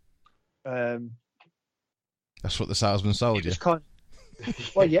 That's what the salesman sold you.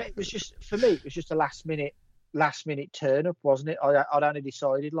 Well, yeah, it was just for me. It was just a last minute turn up, wasn't it? I'd only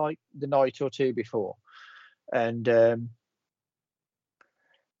decided like the night or two before, and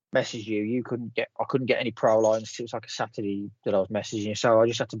messaged you. I couldn't get any pro lines. It was like a Saturday that I was messaging you, so I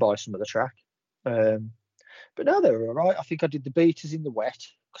just had to buy some of the track. But no, they were all right. I think I did the beaters in the wet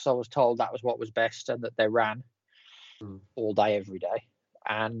because I was told that was what was best and that they ran all day, every day.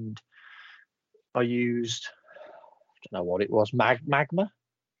 And I used, I don't know what it was, Magma,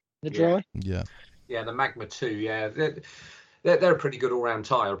 the dry. Yeah. Yeah, the Magma 2, yeah. They're a pretty good all-round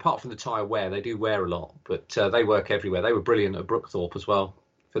tyre. Apart from the tyre wear, they do wear a lot, but they work everywhere. They were brilliant at Brookthorpe as well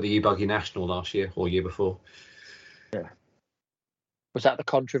for the eBuggy National last year or year before. Yeah. Was that the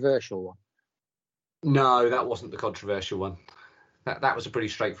controversial one? No, that wasn't the controversial one. That was a pretty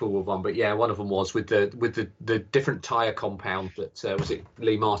straightforward one, but yeah, one of them was with the different tyre compound that was it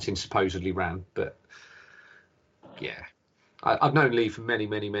Lee Martin supposedly ran. But yeah, I've known Lee for many,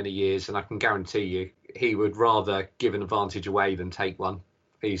 many, many years, and I can guarantee you he would rather give an advantage away than take one.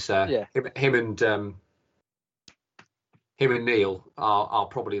 He's him and Neil are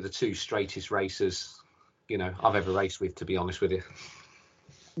probably the two straightest racers I've ever raced with, to be honest with you.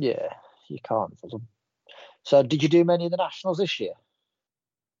 Yeah, you can't for them. So, did you do many of the nationals this year?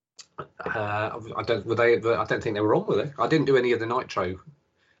 I don't think they were on with it. I didn't do any of the nitro.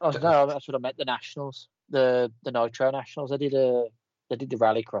 Oh no, that's what I meant. The nationals, the nitro nationals. I did the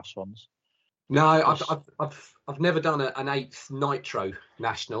rallycross ones. No, I've never done an 8th nitro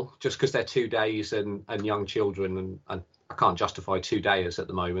national just because they're 2 days and young children and I can't justify 2-dayers at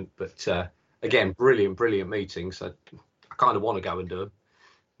the moment. But again, brilliant meetings. So I kind of want to go and do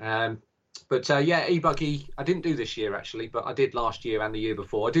them. But yeah, eBuggy, I didn't do this year actually, but I did last year and the year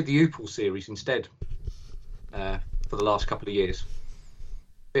before. I did the Upal series instead for the last couple of years.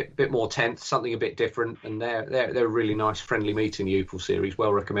 Bit more tense, something a bit different, and they're a really nice, friendly meeting. The Upal series,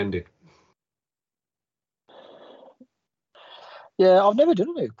 well recommended. Yeah, I've never done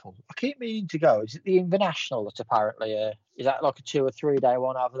an Upal. I keep meaning to go. Is it the International that's apparently is that like a 2 or 3 day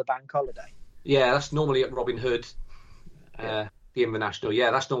one over the bank holiday? Yeah, that's normally at Robin Hood. The International,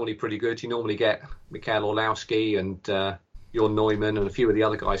 yeah, that's normally pretty good. You normally get Mikhail Orlowski and Jorn Neumann and a few of the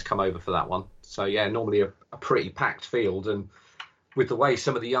other guys come over for that one. So yeah, normally a pretty packed field, and with the way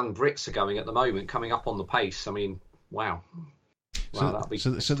some of the young Brits are going at the moment, coming up on the pace, I mean, wow. So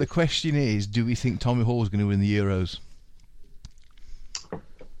the question is, do we think Tommy Hall's going to win the Euros?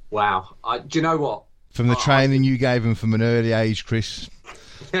 Wow. Do you know what? From the training you gave him from an early age, Chris.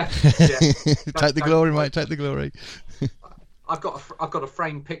 Yeah. Take the glory, mate. Take the glory. I've got a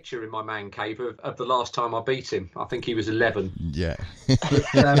framed picture in my man cave of the last time I beat him. I think he was 11. Yeah.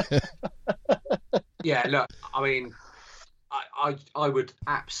 But, yeah, look, I mean, I would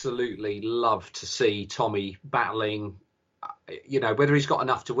absolutely love to see Tommy battling. Whether he's got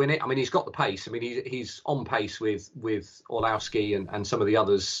enough to win it. I mean, he's got the pace. I mean, he's on pace with Orlowski and some of the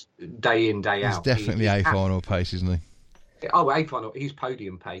others day in, day out. He's definitely a final pace, isn't he? Oh, A final. He's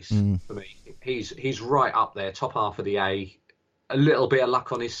podium pace for me. He's right up there, top half of the A. A little bit of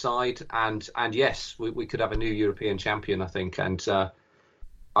luck on his side, and yes, we could have a new European champion, I think. And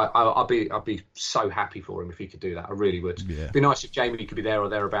I'd be so happy for him if he could do that. I really would. Yeah. It'd be nice if Jamie could be there or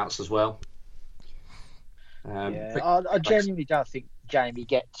thereabouts as well. I genuinely don't think Jamie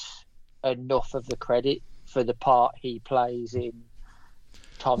gets enough of the credit for the part he plays in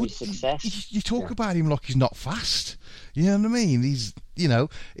Tommy's success. You talk about him like he's not fast. You know what I mean? He's,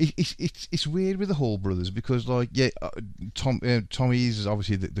 it's weird with the Hall brothers because, Tommy is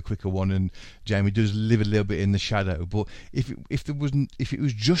obviously the quicker one, and Jamie does live a little bit in the shadow. But if it was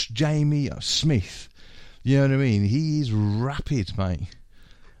just Jamie Smith, you know what I mean? He is rapid, mate.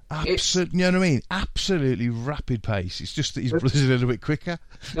 Absolutely, you know what I mean? Absolutely rapid pace. It's just that his brother's a little bit quicker.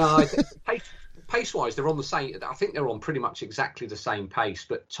 No, pace-wise, they're on the same. I think they're on pretty much exactly the same pace.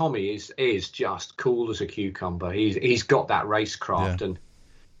 But Tommy is just cool as a cucumber. He's got that racecraft, and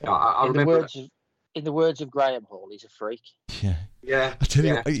I remember. In the words of Graham Hall, he's a freak. Yeah. I tell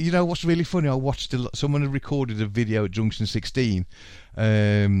you, you know what's really funny? I watched someone had recorded a video at Junction 16,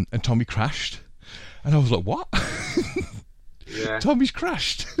 and Tommy crashed, and I was like, "What?" Yeah. Tommy's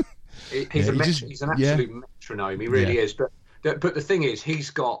crashed. He's an absolute metronome. He really is. But the thing is, he's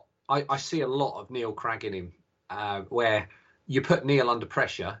got. I see a lot of Neil Cragg in him, where you put Neil under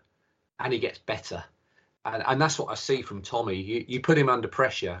pressure, and he gets better, and that's what I see from Tommy. You put him under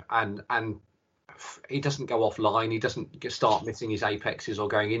pressure, and he doesn't go offline. He doesn't start missing his apexes or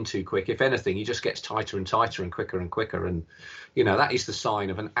going in too quick. If anything, he just gets tighter and tighter and quicker and quicker. And that is the sign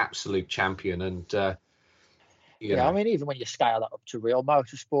of an absolute champion. And I mean, even when you scale that up to real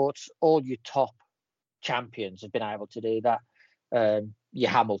motorsports, all your top champions have been able to do that. Your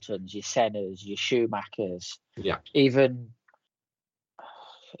Hamiltons, your Sennas, your Schumachers. Yeah. Even,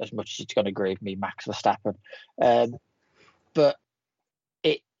 as much as it's going to grieve me, Max Verstappen. But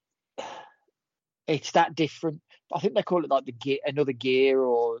it's that different. I think they call it like another gear,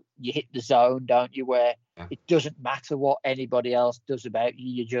 or you hit the zone, don't you, where it doesn't matter what anybody else does about you.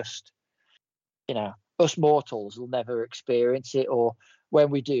 You just, us mortals will never experience it, or when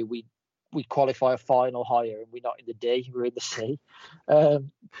we do, we qualify a final higher and we're not in the D, we're in the C. For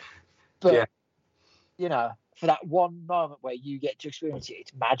that one moment where you get to experience it,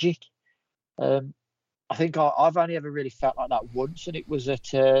 it's magic. I think I've only ever really felt like that once, and it was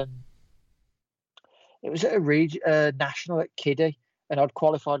at a national at Kiddie, and I'd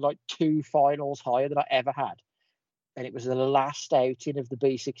qualified like 2 finals higher than I ever had, and it was the last outing of the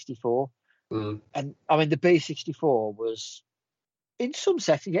B64. And I mean, the B64 was, in some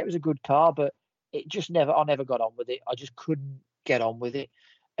settings, it was a good car, but I never got on with it. I just couldn't get on with it.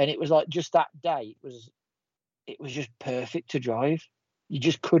 And it was like just that day, it was just perfect to drive. You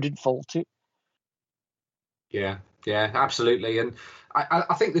just couldn't fault it. Yeah, absolutely. And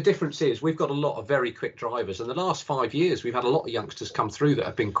I think the difference is we've got a lot of very quick drivers. And the last 5 years, we've had a lot of youngsters come through that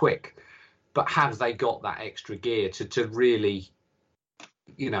have been quick. But have they got that extra gear to really,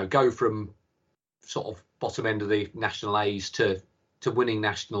 go from sort of bottom end of the national A's to winning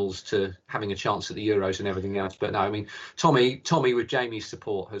nationals, to having a chance at the Euros and everything else? But no, I mean, Tommy with Jamie's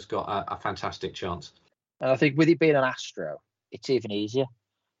support has got a fantastic chance. And I think with it being an Astro, it's even easier.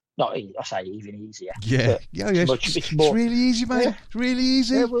 I say even easier. Yeah. It's really easy, mate. Yeah. It's really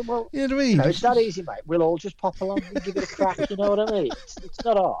easy. Yeah, well, you know what I mean? It's that easy, mate. We'll all just pop along and give it a crack. You know what I mean? It's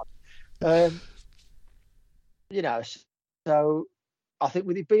not hard. So I think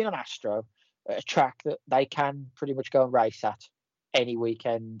with it being an Astro, a track that they can pretty much go and race at any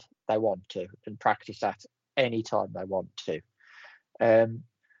weekend they want to, and practice at any time they want to.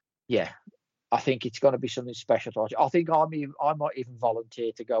 I think it's going to be something special to watch. I think I might even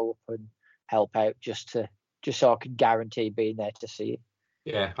volunteer to go up and help out just so I can guarantee being there to see it.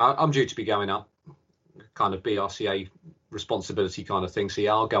 Yeah, I'm due to be going up, kind of BRCA responsibility kind of thing. So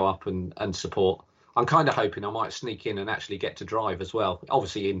yeah, I'll go up and support. I'm kind of hoping I might sneak in and actually get to drive as well.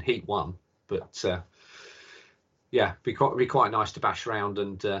 Obviously in Heat 1, but be quite nice to bash around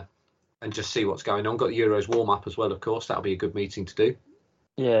and just see what's going on. Got the Euros warm up as well, of course. That'll be a good meeting to do.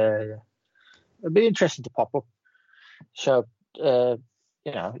 Yeah. It'd be interesting to pop up. So,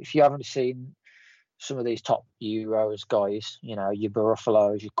 if you haven't seen some of these top Euros guys, your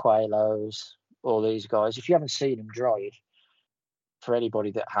Baruffalos, your Quailos, all these guys, if you haven't seen them drive, for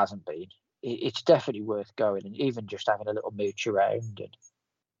anybody that hasn't been, it's definitely worth going, and even just having a little mooch around. And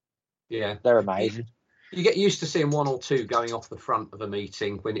yeah, they're amazing. You get used to seeing one or two going off the front of a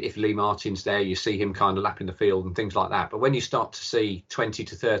meeting. If Lee Martin's there, you see him kind of lapping the field and things like that. But when you start to see 20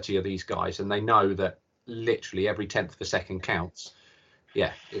 to 30 of these guys, and they know that literally every 10th of a second counts,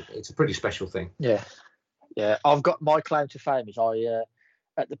 yeah, it's a pretty special thing. Yeah. I've got my claim to fame is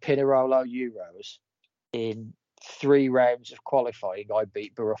at the Pinerolo Euros, in 3 rounds of qualifying, I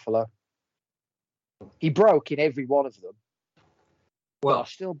beat Barufalo. He broke in every one of them. Well, I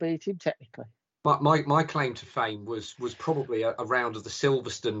still beat him technically. My claim to fame was probably a round of the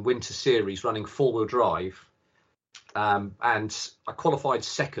Silverstone Winter Series running 4-wheel drive, and I qualified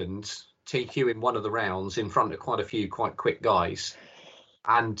second, TQ in one of the rounds in front of quite a few quite quick guys,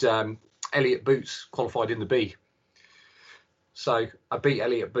 and Elliot Boots qualified in the B. So I beat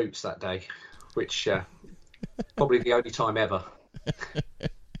Elliot Boots that day, which probably the only time ever.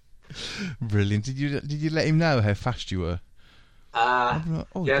 Brilliant. Did you let him know how fast you were?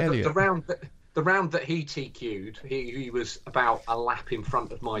 The round that he TQ'd, he was about a lap in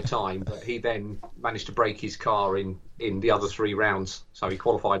front of my time, but he then managed to break his car in the other 3 rounds. So he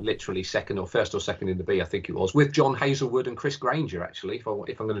qualified literally first or second in the B, I think it was, with John Hazelwood and Chris Granger, actually, if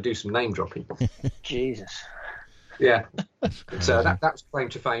I'm going to do some name dropping. Jesus. Yeah. So that was claim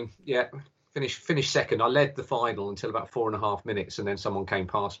to fame. Yeah. Finished second. I led the final until about 4.5 minutes, and then someone came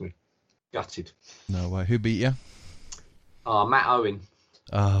past me. Gutted. No way. Who beat you? Matt Owen.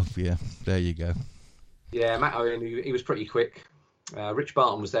 Oh, yeah. There you go. Yeah, Matt Owen, he was pretty quick. Rich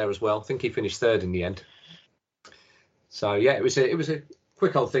Barton was there as well. I think he finished third in the end. So, yeah, it was a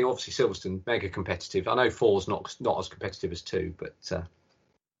quick old thing. Obviously, Silverstone, mega competitive. I know 4's not as competitive as 2, but...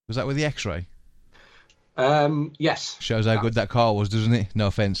 Was that with the X-ray? Yes. Shows how good that car was, doesn't it? No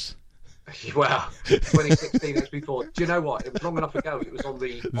offence. Well, 2016 XP4. Do you know what? It was long enough ago. It was on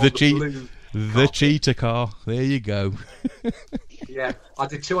the blue the cheetah car. There you go. Yeah, I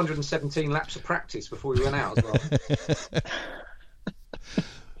did 217 laps of practice before we went out as well.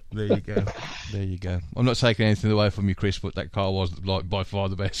 There you go. I'm not taking anything away from you, Chris, but that car was like by far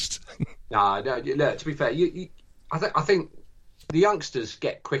the best. No. Look, to be fair, I think the youngsters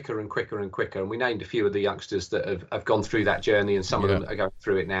get quicker and quicker and quicker, and we named a few of the youngsters that have gone through that journey, and some of them are going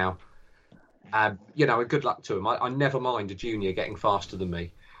through it now. And good luck to them. I never mind a junior getting faster than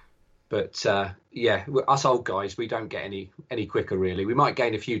me. But, us old guys, we don't get any quicker, really. We might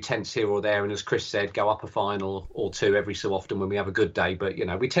gain a few tenths here or there, and as Chris said, go up a final or 2 every so often when we have a good day. But,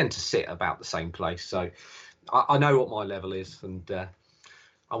 we tend to sit about the same place. So I know what my level is, and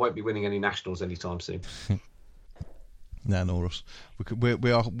I won't be winning any nationals anytime soon. No, nor us.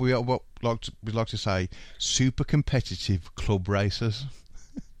 We are what we like to say, super competitive club racers.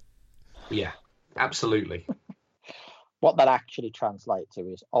 Yeah, absolutely. What that actually translates to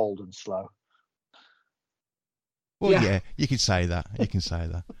is old and slow. Well, yeah, you can say that. You can say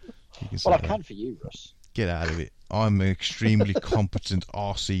that. I can for you, Russ. Get out of it. I'm an extremely competent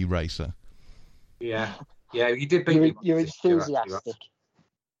RC racer. Yeah, you did beat me. You're enthusiastic.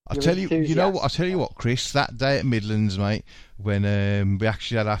 I tell you what, Chris. That day at Midlands, mate, when we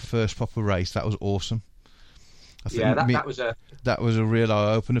actually had our first proper race, that was awesome. I think that was a real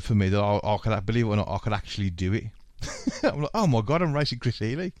eye opener for me. That I could, believe it or not, I could actually do it. I'm like, oh my god, I'm racing Chris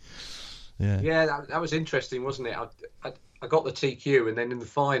Ely. Yeah, that was interesting, wasn't it? I got the TQ, and then in the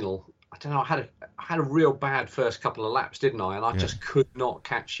final, I don't know, I had a real bad first couple of laps, didn't I? And I just could not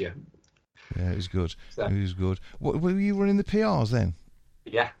catch you. Yeah, it was good. It was good. What, were you running the PRs then?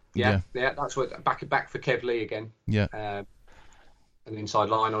 Yeah. That's what back for Kev Lee again. Yeah. And inside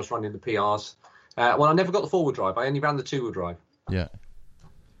line, I was running the PRs. Well, I never got the 4-wheel drive. I only ran the 2-wheel drive. Yeah.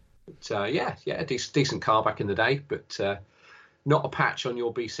 But, a decent car back in the day, but not a patch on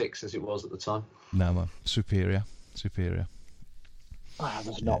your B6 as it was at the time. No, man. Superior. There's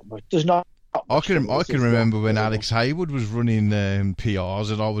not much. There's not. I can remember when Alex Hayward was running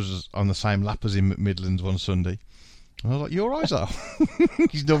PRs, and I was on the same lap as him at Midlands one Sunday. And I was like, "You're right, Al."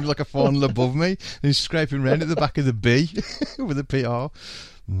 He's normally like a final above me, and he's scraping around at the back of the B with a PR.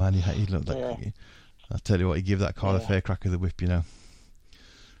 Man, he looked like. Yeah. I tell you what, he gave that car a fair crack of the whip,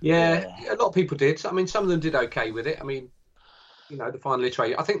 Yeah, a lot of people did. I mean, some of them did okay with it. I mean, the final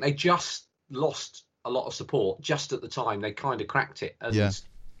iteration, I think they just lost a lot of support just at the time. They kind of cracked it and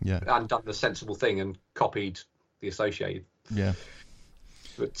done the sensible thing and copied the Associated. Yeah.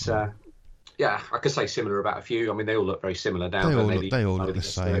 But, I could say similar about a few. I mean, they all look very similar now. They all look the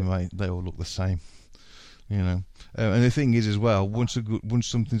same, mate. They all look the same. And the thing is as well, once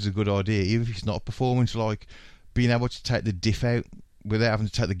something's a good idea, even if it's not a performance, like being able to take the diff out without having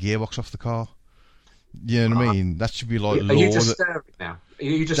to take the gearbox off the car. You know what I mean? That should be like law. Are you just staring now? Are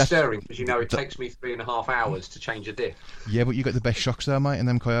you just staring because you know it takes me 3.5 hours to change a diff? Yeah, but you got the best shocks there, mate, in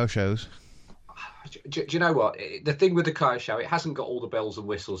them Kyoshos. Do you know what? The thing with the Kyosho, it hasn't got all the bells and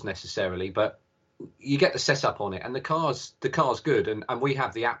whistles necessarily, but you get the setup on it, and the car's good, and we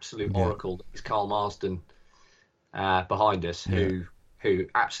have the absolute oracle that is Carl Marsden behind us, who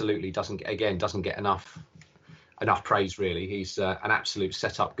absolutely doesn't get enough praise, really. He's an absolute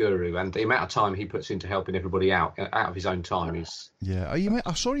setup guru, and the amount of time he puts into helping everybody out of his own time is... Yeah.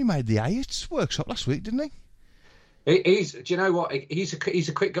 I saw he made the Ayers workshop last week, didn't he? Do you know what? He's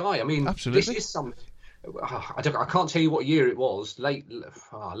a quick guy. I mean, absolutely. This is something... I can't tell you what year it was. Late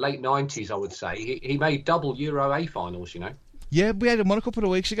 90s, I would say. He made double Euro A finals, you know. Yeah, we had him on a couple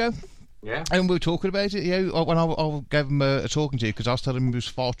of weeks ago. Yeah. And we were talking about it, when I gave him a talking to, because I was telling him he was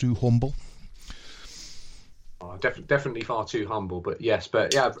far too humble. Oh, definitely far too humble, but yeah,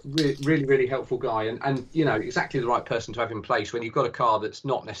 really, really helpful guy, and you know, exactly the right person to have in place when you've got a car that's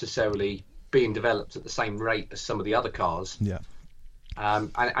not necessarily being developed at the same rate as some of the other cars. Yeah.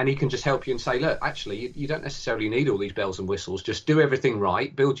 And he can just help you and say, look, actually, you don't necessarily need all these bells and whistles. Just do everything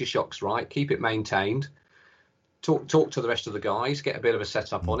right, build your shocks right, keep it maintained. Talk to the rest of the guys, get a bit of a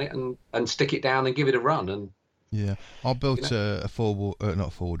setup on it, and stick it down and give it a run. And yeah, I built a two-wheel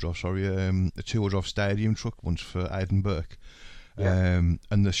drive stadium truck once for Aidan Burke. And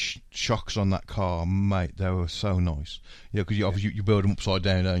the shocks on that car, mate, they were so nice. Yeah, because you build them upside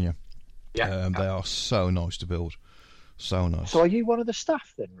down, don't you? Yeah. They are so nice to build. So nice. So are you one of the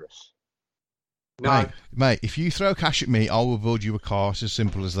staff then, Russ? No. Mate, if you throw cash at me, I will build you a car. It's as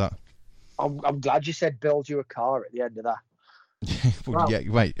simple as that. I'm glad you said build you a car at the end of that. Well, yeah,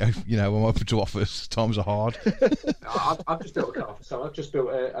 mate, I'm open to offers. Times are hard. I've just built a car for someone. I've just built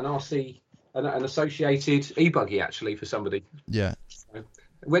an RC, an associated eBuggy, actually, for somebody. Yeah. So it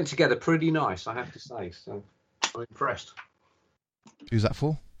went together pretty nice, I have to say. So I'm impressed. Who's that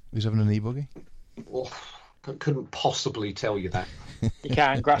for? Who's having an eBuggy? Well, I couldn't possibly tell you that. You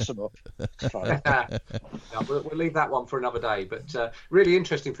can't grass them up. No, we'll leave that one for another day. But really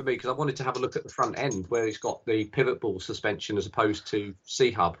interesting for me because I wanted to have a look at the front end where it's got the pivot ball suspension as opposed to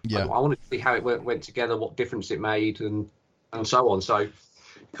C-hub. Yeah. I wanted to see how it went together, what difference it made, and so on. So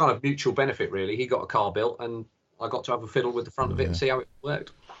kind of mutual benefit, really. He got a car built, and I got to have a fiddle with the front of it and see how it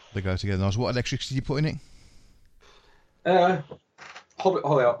worked. They go together. Nice. What electrics did you put in it?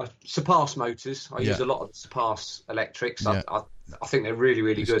 Surpass motors. I use a lot of the Surpass electrics. I think they're really,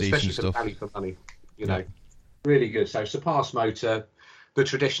 really good, especially for the value for money. You know, really good. So Surpass motor, the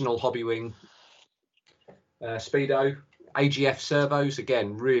traditional Hobby Wing Speedo, AGF servos.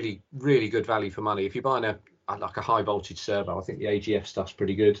 Again, really, really good value for money. If you're buying a high voltage servo, I think the AGF stuff's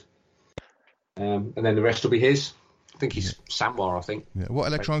pretty good. And then the rest will be his. I think he's Samwar. I think. Yeah. What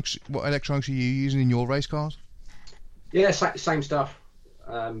electronics are you using in your race cars? Yeah, same stuff.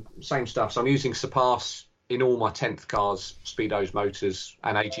 Same stuff. So I'm using Surpass in all my 10th cars, Speedos, motors,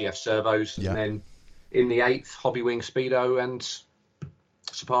 and AGF servos. Yeah. And then in the 8th, Hobby Wing Speedo and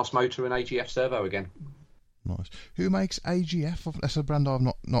Surpass motor and AGF servo again. Nice. Who makes AGF? That's a brand I'm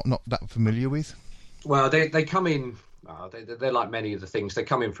not that familiar with. Well, they come in. They're like many of the things. They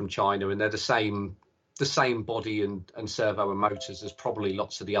come in from China, and they're the same body and servo and motors as probably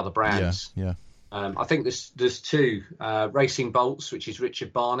lots of the other brands. Yeah. I think there's two, Racing Bolts, which is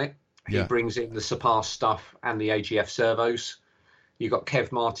Richard Barnett. He brings in the Surpass stuff and the AGF servos. You've got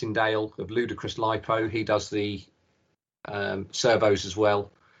Kev Martindale of Ludicrous Lipo. He does the servos as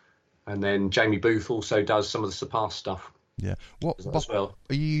well. And then Jamie Booth also does some of the Surpass stuff. Yeah. As well.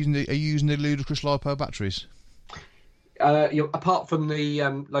 Are you using the Ludicrous Lipo batteries? Apart from the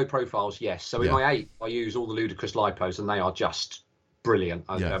low profiles, yes. So in my 8, I use all the Ludicrous Lipos, and they are just brilliant.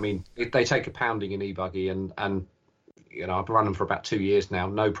 I mean, they take a pounding in eBuggy, and I've run them for about 2 years now,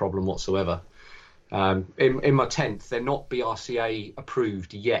 no problem whatsoever. In my 10th, they're not BRCA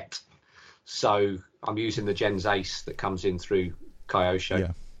approved yet, so I'm using the Gens Ace that comes in through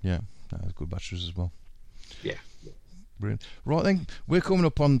Kyosho. Yeah, good batteries as well. Yeah. Brilliant. Right then, we're coming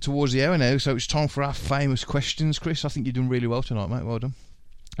up on towards the hour now, so it's time for our famous questions. Chris, I think you're doing really well tonight, mate. Well done.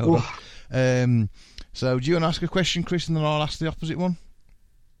 Well done. So do you want to ask a question, Chris, and then I'll ask the opposite one?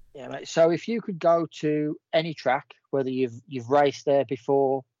 Yeah, mate. So if you could go to any track, whether you've raced there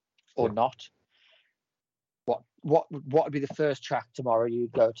before or not, what would be the first track tomorrow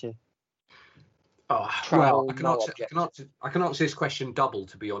you'd go to? Well, I can answer this question double,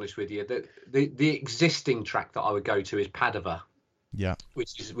 to be honest with you. The existing track that I would go to is Padova,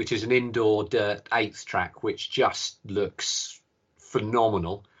 which is an indoor dirt 8th track, which just looks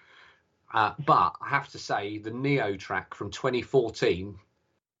phenomenal. But I have to say, the Neo track from 2014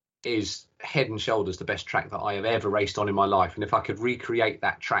 is head and shoulders the best track that I have ever raced on in my life. And if I could recreate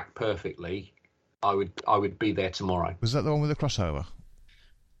that track perfectly, I would be there tomorrow. Was that the one with the crossover?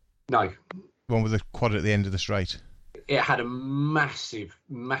 No. The one with the quad at the end of the straight? It had a massive,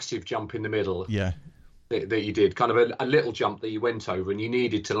 massive jump in the middle. Yeah. That you did, kind of a little jump that you went over, and you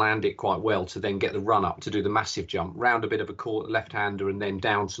needed to land it quite well to then get the run up to do the massive jump, round a bit of a left-hander, and then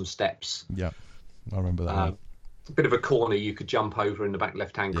down some steps. Yeah, I remember that. A bit of a corner you could jump over in the back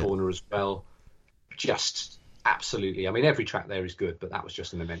left-hand corner as well. Just absolutely. I mean, every track there is good, but that was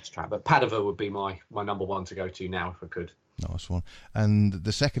just an immense track. But Padova would be my number one to go to now if I could. Nice one. And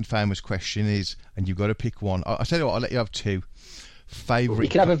the second famous question is, and you've got to pick one. I'll tell you what, I'll let you have two. Favourite. You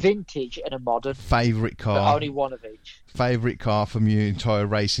can have a vintage and a modern. Favourite car. But only one of each. Favourite car from your entire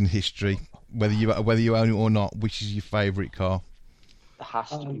racing history, whether you own it or not. Which is your favourite car? There has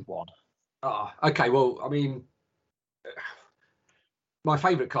to be one. Okay. Well, I mean, my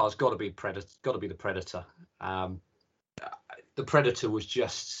favourite car's got to be Predator. Got to be the Predator. The Predator was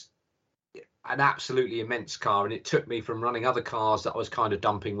just an absolutely immense car, and it took me from running other cars that I was kind of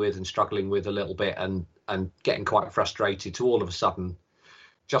dumping with and struggling with a little bit, and getting quite frustrated, to all of a sudden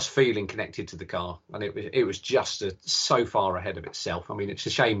just feeling connected to the car. And it was just so far ahead of itself. I mean, it's a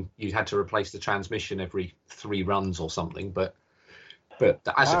shame you had to replace the transmission every 3 runs or something, but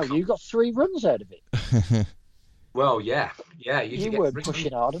as you got 3 runs out of it. Well, yeah, you weren't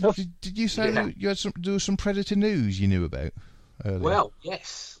pushing hard enough. Did you say you had there was some Predator news you knew about earlier? Well,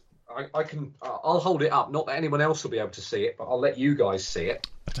 yes. I can. I'll hold it up. Not that anyone else will be able to see it, but I'll let you guys see it.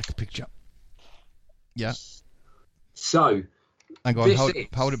 I'll take a picture. Yeah. So, hang on.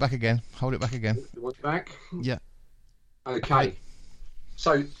 Hold it back again. Hold it back again. You want it back? Yeah. Okay.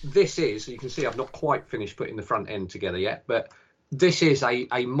 So this is. You can see I've not quite finished putting the front end together yet, but this is a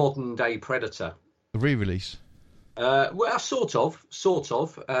modern day Predator. A re-release. Well, sort of.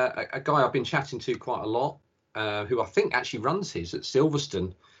 A guy I've been chatting to quite a lot, who I think actually runs his at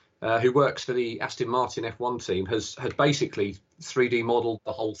Silverstone. Who works for the Aston Martin F1 team, has basically 3D modelled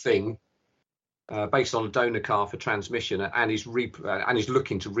the whole thing based on a donor car for transmission, and is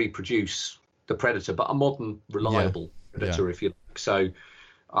looking to reproduce the Predator, but a modern, reliable Predator, if you like. So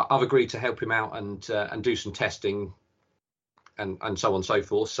I've agreed to help him out and do some testing and so on and so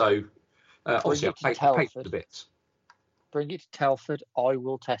forth. So obviously I've paid the bits. Bring it to Telford. I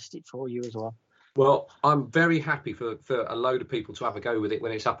will test it for you as well. Well, I'm very happy for a load of people to have a go with it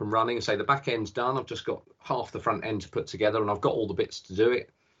when it's up and running and say the back end's done. I've just got half the front end to put together, and I've got all the bits to do it.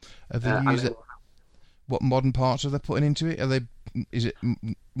 Have they used it? What modern parts are they putting into it? Is it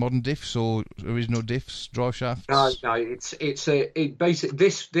modern diffs or original diffs, drive shafts? No.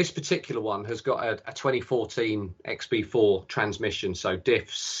 This particular one has got a 2014 XB4 transmission, so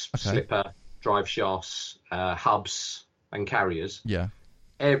diffs, slipper, drive shafts, hubs, and carriers. Yeah.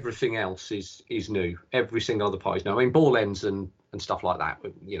 Everything else is new. Every single other part is new. I mean, ball ends and stuff like that.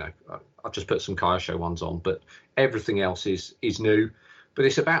 You know, I've just put some Kyosho ones on, but everything else is new. But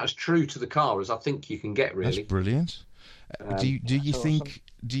it's about as true to the car as I think you can get. Really, that's brilliant. Do you think awesome.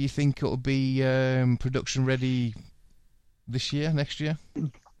 Do you think it'll be production ready this year, next year?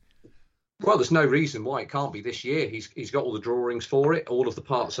 Well, there's no reason why it can't be this year. He's got all the drawings for it. All of the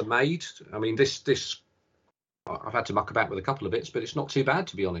parts are made. I mean, this. I've had to muck about with a couple of bits, but it's not too bad,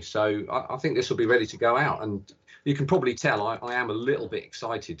 to be honest. So I think this will be ready to go out, and you can probably tell I am a little bit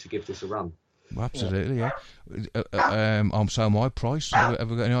excited to give this a run. Well, absolutely, yeah. So my price.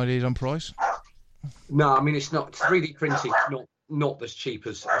 Have we got any ideas on price? No, I mean, it's not 3D printing. Not as cheap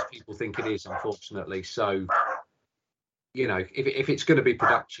as people think it is, unfortunately. So, you know, if it's going to be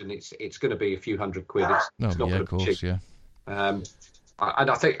production, it's going to be a few £100. It's not going to be cheap. Yeah.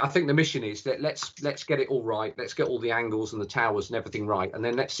 And I think the mission is that let's get it all right. Let's get all the angles and the towers and everything right, and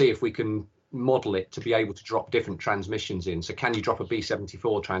then let's see if we can model it to be able to drop different transmissions in. So can you drop a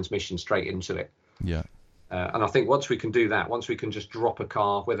B74 transmission straight into it? Yeah. And I think once we can do that, once we can just drop a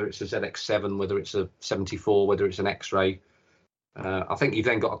car, whether it's a ZX7, whether it's a 74, whether it's an X-Ray, I think you've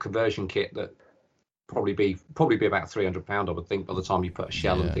then got a conversion kit that probably be about £300, I would think, by the time you put a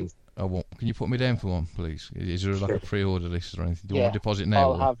shell and things. Can you put me down for one, please? Is there like a pre-order list or anything? Do you want to deposit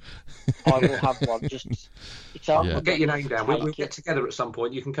now? I will have one. I'll get your name down. We'll get together at some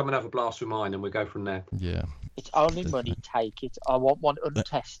point. You can come and have a blast with mine, and we'll go from there. Yeah. It's only money. Take it. I want one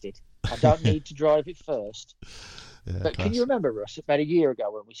untested. I don't need to drive it first. Yeah, but can you remember, Russ, about a year ago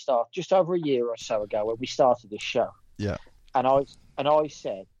when we started, just over a year or so ago when we started this show? Yeah. And I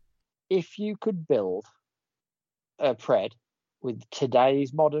said, if you could build a Pred with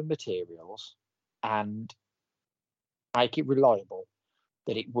today's modern materials and make it reliable,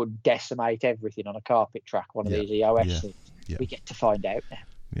 that it would decimate everything on a carpet track, one of these EOS things. Yeah. We get to find out now.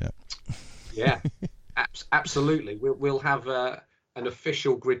 Yeah. Yeah, absolutely. We'll have an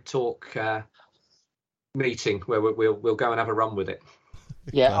official Grid Talk meeting where we'll go and have a run with it.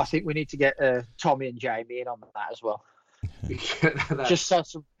 Yeah, Class. I think we need to get Tommy and Jamie in on that as well. Just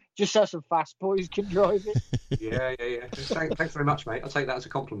so some fast boys can drive it. Yeah. Thanks very much, mate. I'll take that as a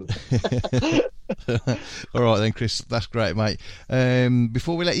compliment. All right then, Chris. That's great, mate.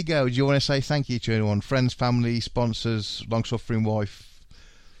 Before we let you go, do you want to say thank you to anyone? Friends, family, sponsors, long-suffering wife?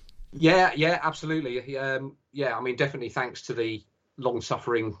 Yeah, absolutely. Yeah, I mean, definitely thanks to the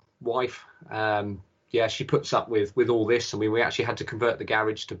long-suffering wife. Yeah, she puts up with all this. I mean, we actually had to convert the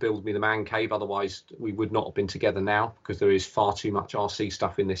garage to build me the man cave. Otherwise, we would not have been together now because there is far too much RC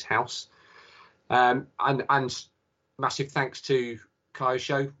stuff in this house. And massive thanks to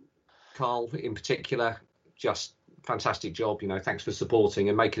Kyosho, Carl in particular. Just fantastic job. You know, thanks for supporting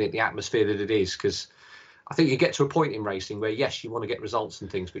and making it the atmosphere that it is. Because I think you get to a point in racing where, yes, you want to get results and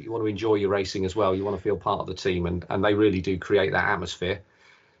things, but you want to enjoy your racing as well. You want to feel part of the team, and they really do create that atmosphere.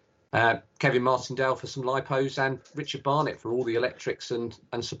 Kevin Martindale for some lipos, and Richard Barnett for all the electrics and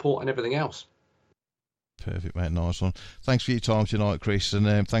support and everything else. Perfect, mate. Nice one. Thanks for your time tonight, Chris,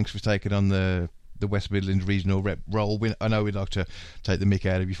 and thanks for taking on the West Midlands regional rep role. I know we'd like to take the mick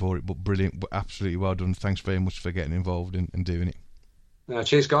out of you for it, but brilliant, absolutely well done. Thanks very much for getting involved and doing it.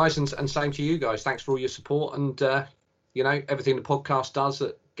 Cheers, guys, and same to you guys. Thanks for all your support and everything the podcast does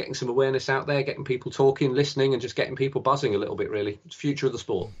at getting some awareness out there, getting people talking, listening, and just getting people buzzing a little bit. Really, it's the future of the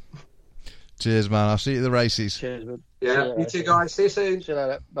sport. Cheers, man. I'll see you at the races. Cheers, bud. Yeah, you too, guys. See you soon. See you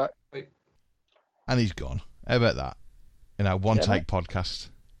later. Bye. And he's gone. How about that? One-take podcast.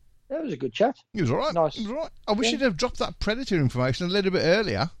 That was a good chat. He was all right. Nice. He was all right. I wish you'd have dropped that Predator information a little bit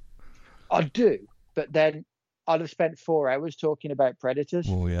earlier. I do, but then I'd have spent 4 hours talking about Predators.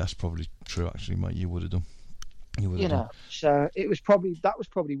 Oh, yeah, that's probably true, actually, mate. You would have done. So that was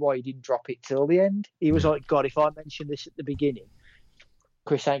probably why he didn't drop it till the end. He was like, God, if I mention this at the beginning,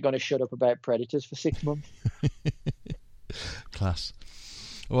 Chris ain't going to shut up about Predators for 6 months. Class.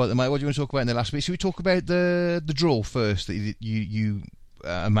 All right, then, mate, what do you want to talk about in the last bit? Should we talk about the draw first that you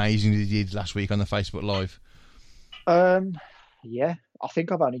amazingly did last week on the Facebook Live? Yeah, I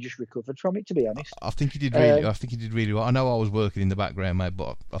think I've only just recovered from it, to be honest. I think you did really. I think you did really well. I know I was working in the background, mate,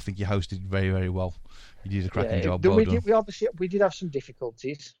 but I think you hosted very, very well. You did a cracking job. Well done. We did have some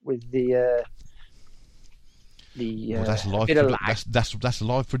difficulties with the. Well, that's live. That's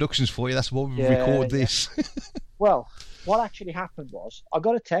live productions for you. That's why we record this. Well, what actually happened was I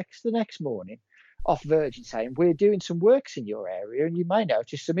got a text the next morning off Virgin saying we're doing some works in your area and you may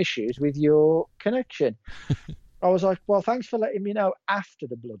notice some issues with your connection. I was like, well, thanks for letting me know after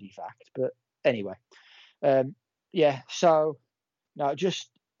the bloody fact. But anyway, so no,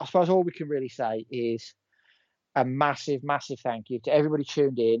 I suppose all we can really say is a massive, massive thank you to everybody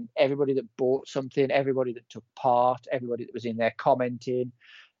tuned in, everybody that bought something, everybody that took part, everybody that was in there commenting.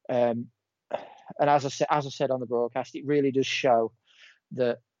 And as I said on the broadcast, it really does show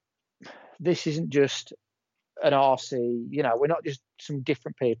that this isn't just an RC. We're not just some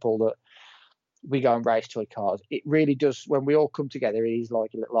different people that we go and race toy cars. It really does, when we all come together, it is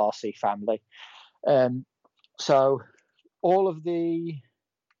like a little RC family. So all of the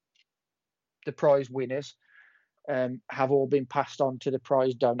prize winners have all been passed on to the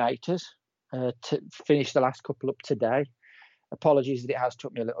prize donators to finish the last couple up today. Apologies that it has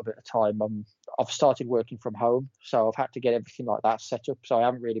took me a little bit of time. I've started working from home, so I've had to get everything like that set up. So I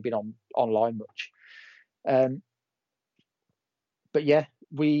haven't really been online much. But yeah,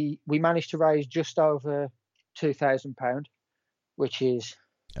 we managed to raise just over £2,000, which is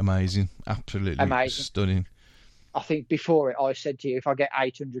amazing, absolutely amazing, stunning. I think before it, I said to you, if I get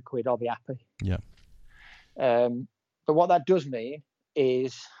 800 quid, I'll be happy. Yeah. But what that does mean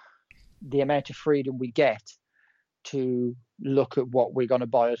is the amount of freedom we get to look at what we're going to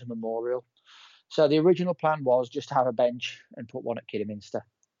buy as a memorial. So the original plan was just to have a bench and put one at Kidderminster.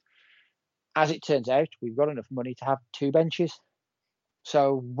 As it turns out, we've got enough money to have 2 benches.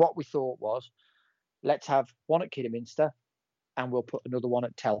 So what we thought was, let's have one at Kidderminster and we'll put another one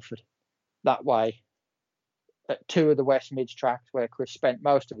at Telford. That way, at 2 of the West Mids tracks where Chris spent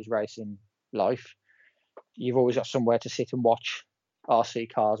most of his racing life, you've always got somewhere to sit and watch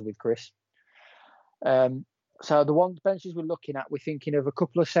RC cars with Chris. So the benches we're looking at, we're thinking of a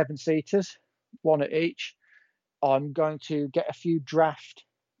couple of 7-seaters, one at each. I'm going to get a few draft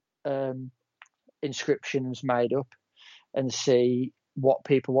inscriptions made up and see what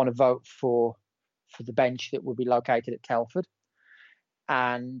people want to vote for the bench that will be located at Telford.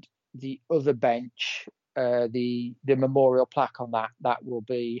 And the other bench, the memorial plaque on that will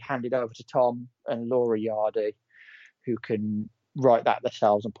be handed over to Tom and Laura Yardy, who can write that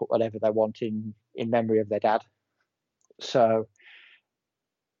themselves and put whatever they want in memory of their dad. So,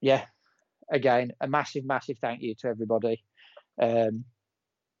 yeah, again, a massive, massive thank you to everybody. I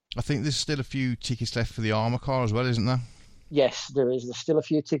think there's still a few tickets left for the armour car as well, isn't there? Yes, there is. There's still a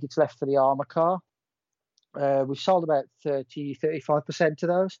few tickets left for the armour car. We've sold about 35% of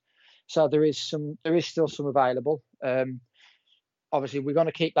those. So there is still some available. Obviously, we're going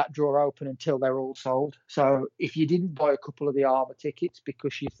to keep that drawer open until they're all sold. So if you didn't buy a couple of the armour tickets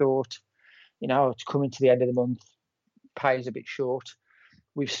because you thought, it's coming to the end of the month, pay is a bit short,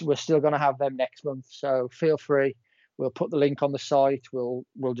 we're still going to have them next month. So feel free. We'll put the link on the site. We'll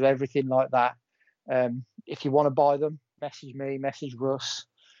do everything like that. If you want to buy them, message me, message Russ,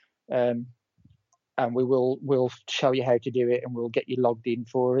 and we'll show you how to do it, and we'll get you logged in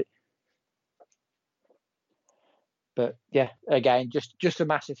for it. But yeah, again, just a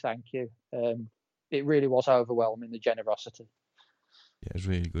massive thank you. It really was overwhelming, the generosity. Yeah, it was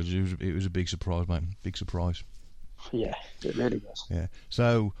really good. It was a big surprise, mate. Big surprise. Yeah, it really was. Yeah.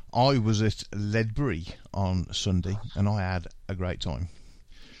 So I was at Ledbury on Sunday, and I had a great time.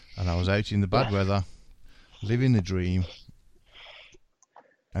 And I was out in the bad weather, living the dream,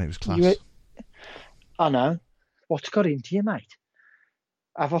 and it was class. I know. What's got into you, mate?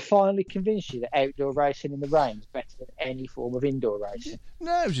 Have I finally convinced you that outdoor racing in the rain is better than any form of indoor racing?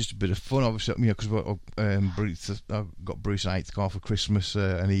 No, it was just a bit of fun, obviously, because I got Bruce an 8th car for Christmas,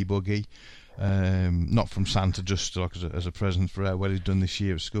 an eBuggy. Not from Santa, just like as a present for how well he's done this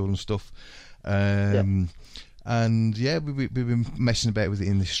year at school and stuff. And yeah, we've been messing about with it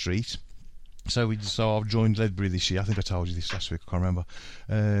in the street. So I've joined Ledbury this year. I think I told you this last week. I can't remember.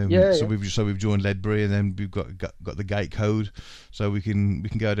 We've joined Ledbury, and then we've got the gate code, so we can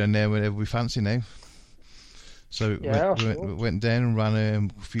go down there whenever we fancy now. So we went down and ran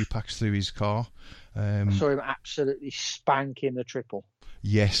a few packs through his car. I saw him absolutely spanking the triple.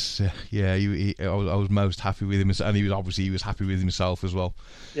 Yes, yeah. I was most happy with him, and he was happy with himself as well.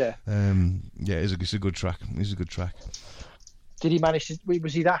 Yeah. It's a good track. It's a good track. Did he manage to?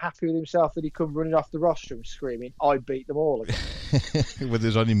 Was he that happy with himself that he come running off the rostrum screaming, "I beat them all"? Well,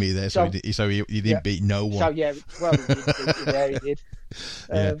 there's only me there, so he didn't beat no one. So yeah, well, he did. He did.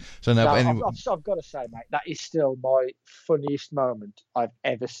 I've got to say, mate, that is still my funniest moment I've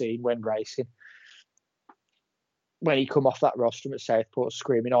ever seen when racing. When he come off that rostrum at Southport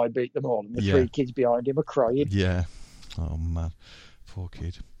screaming, "I beat them all," and the 3 kids behind him are crying. Yeah. Oh man, poor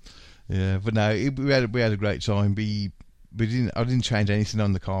kid. Yeah, but no, we had a great time. I didn't change anything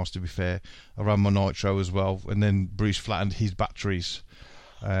on the cars, to be fair. I ran my nitro as well, and then Bruce flattened his batteries.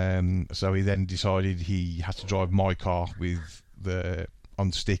 So he then decided he had to drive my car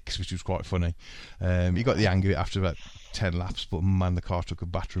on sticks, which was quite funny. He got the hang of it after about 10 laps, but man, the car took a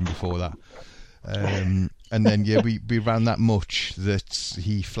battering before that. And then we ran that much that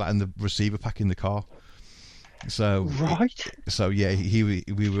he flattened the receiver pack in the car. So right. So yeah, he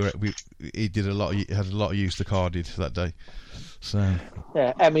did a lot. He had a lot of use the car did that day. So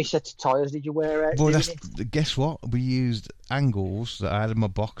yeah, how many sets of tyres did you wear out? Well, guess what? We used angles that I had in my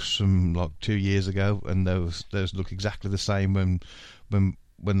box from like 2 years ago, and those look exactly the same when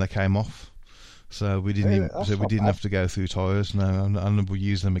they came off. So we didn't have to go through tyres. No, and we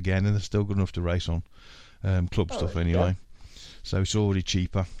use them again, and they're still good enough to race on. Club stuff anyway. Yeah. So it's already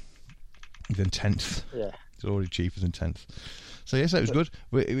cheaper than 10th. Yeah. It's already cheaper than 10th. So yes, that was good.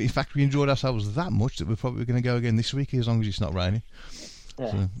 In fact, we enjoyed ourselves that much that we're probably going to go again this week, as long as it's not raining.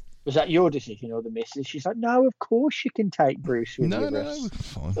 Yeah. So, was that your decision or the missus? She's like, no, of course you can take Bruce with you. No, we're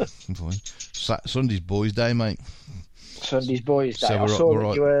fine. Sunday's boys' day, mate. Sunday's boys' day. So I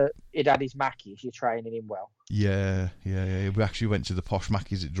saw that he'd had his Mackies. You're training him well. Yeah. We actually went to the posh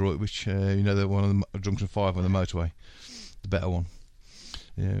Mackies at Droitwich. The one on the Junction 5 on the motorway, the better one.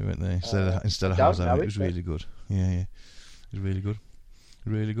 Yeah, we went there instead of Household. It was really good. Yeah, it was really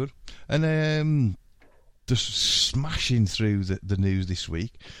good. And just smashing through the news this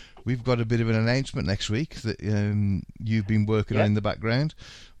week, we've got a bit of an announcement next week that you've been working on in the background.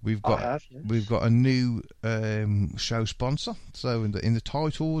 We've got a new show sponsor. So in the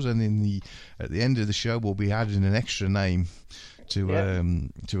titles and at the end of the show, we'll be adding an extra name to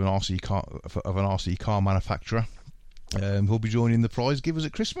an RC car of an RC car manufacturer. Who'll be joining the prize givers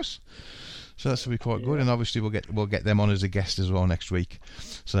at Christmas, so that's going to be quite good. And obviously we'll get them on as a guest as well next week.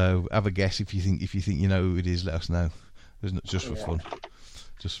 So have a guess if you think you know who it is. Let us know. Just for fun.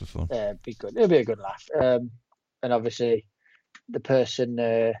 Yeah, it'd be good. It'll be a good laugh. And obviously the person,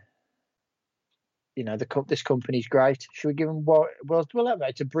 this company's great. Should we give them what? Well,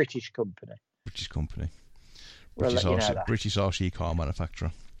 it's a British company. British RC car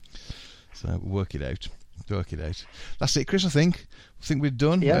manufacturer. So we'll work it out. Work it out. That's it, Chris. I think we're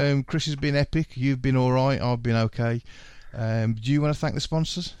done. Yeah. Chris has been epic. You've been all right. I've been okay. Do you want to thank the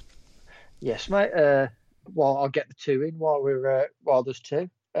sponsors? Yes, mate. Well, I'll get the two in while there's two.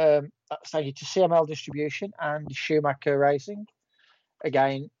 Thank you to CML Distribution and Schumacher Racing.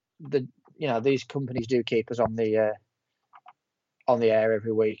 Again, these companies do keep us on the air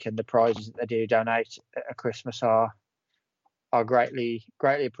every week, and the prizes that they do donate at Christmas are greatly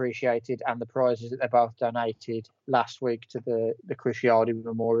appreciated. And the prizes that they both donated last week to the Chris Yardy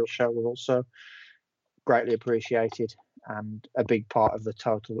Memorial Show were also greatly appreciated and a big part of the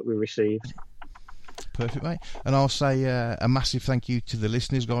total that we received. Perfect, mate. And I'll say a massive thank you to the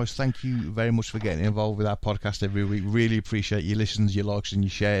listeners, guys. Thank you very much for getting involved with our podcast every week. Really appreciate your listens, your likes and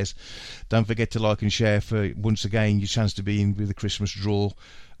your shares. Don't forget to like and share for, once again, your chance to be in with the Christmas draw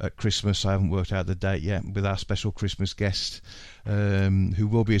at Christmas. I haven't worked out the date yet, with our special Christmas guest, who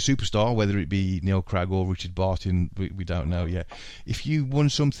will be a superstar, whether it be Neil Craig or Richard Barton, we don't know yet. If you won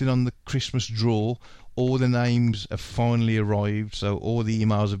something on the Christmas draw, all the names have finally arrived, so all the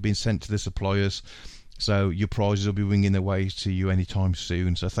emails have been sent to the suppliers. So your prizes will be winging their way to you anytime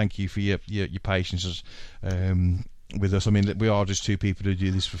soon. So thank you for your patience with us. I mean, we are just two people who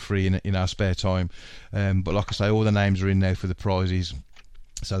do this for free in our spare time. But like I say, all the names are in there for the prizes.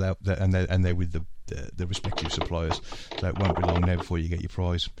 So they're with the respective suppliers. So it won't be long now before you get your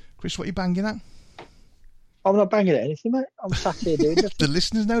prize. Chris, what are you banging at? I'm not banging at anything, mate. I'm sat here doing nothing. The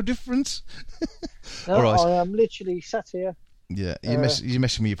listeners know difference. No, all right. I am literally sat here. Yeah, you're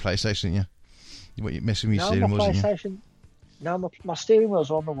messing with your PlayStation, aren't you? You're messing with your steering wheels, aren't you? No, my steering wheel's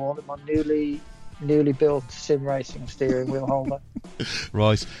on the wall in my newly built sim racing steering wheel holder.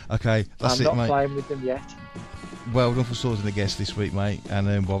 Right, okay, that's it, mate. I'm not playing with them yet. Well done for sorting the guest this week, mate. And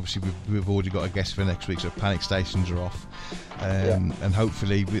obviously we've already got a guest for next week, so panic stations are off. And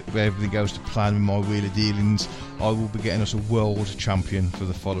hopefully, where everything goes to plan with my wheeler dealings, I will be getting us a world champion for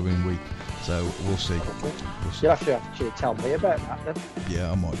the following week. So we'll see. Okay. You'll have to actually tell me about that then.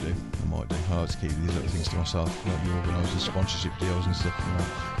 Yeah, I might do. I like to keep these little things to myself, like you organising sponsorship deals and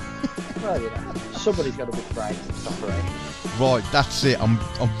stuff. Well, somebody's got to be brave and stop around. Right, that's it. I'm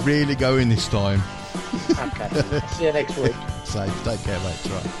really going this time. Okay. See you next week. Safe. Take care, mate.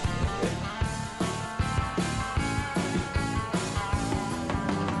 Right.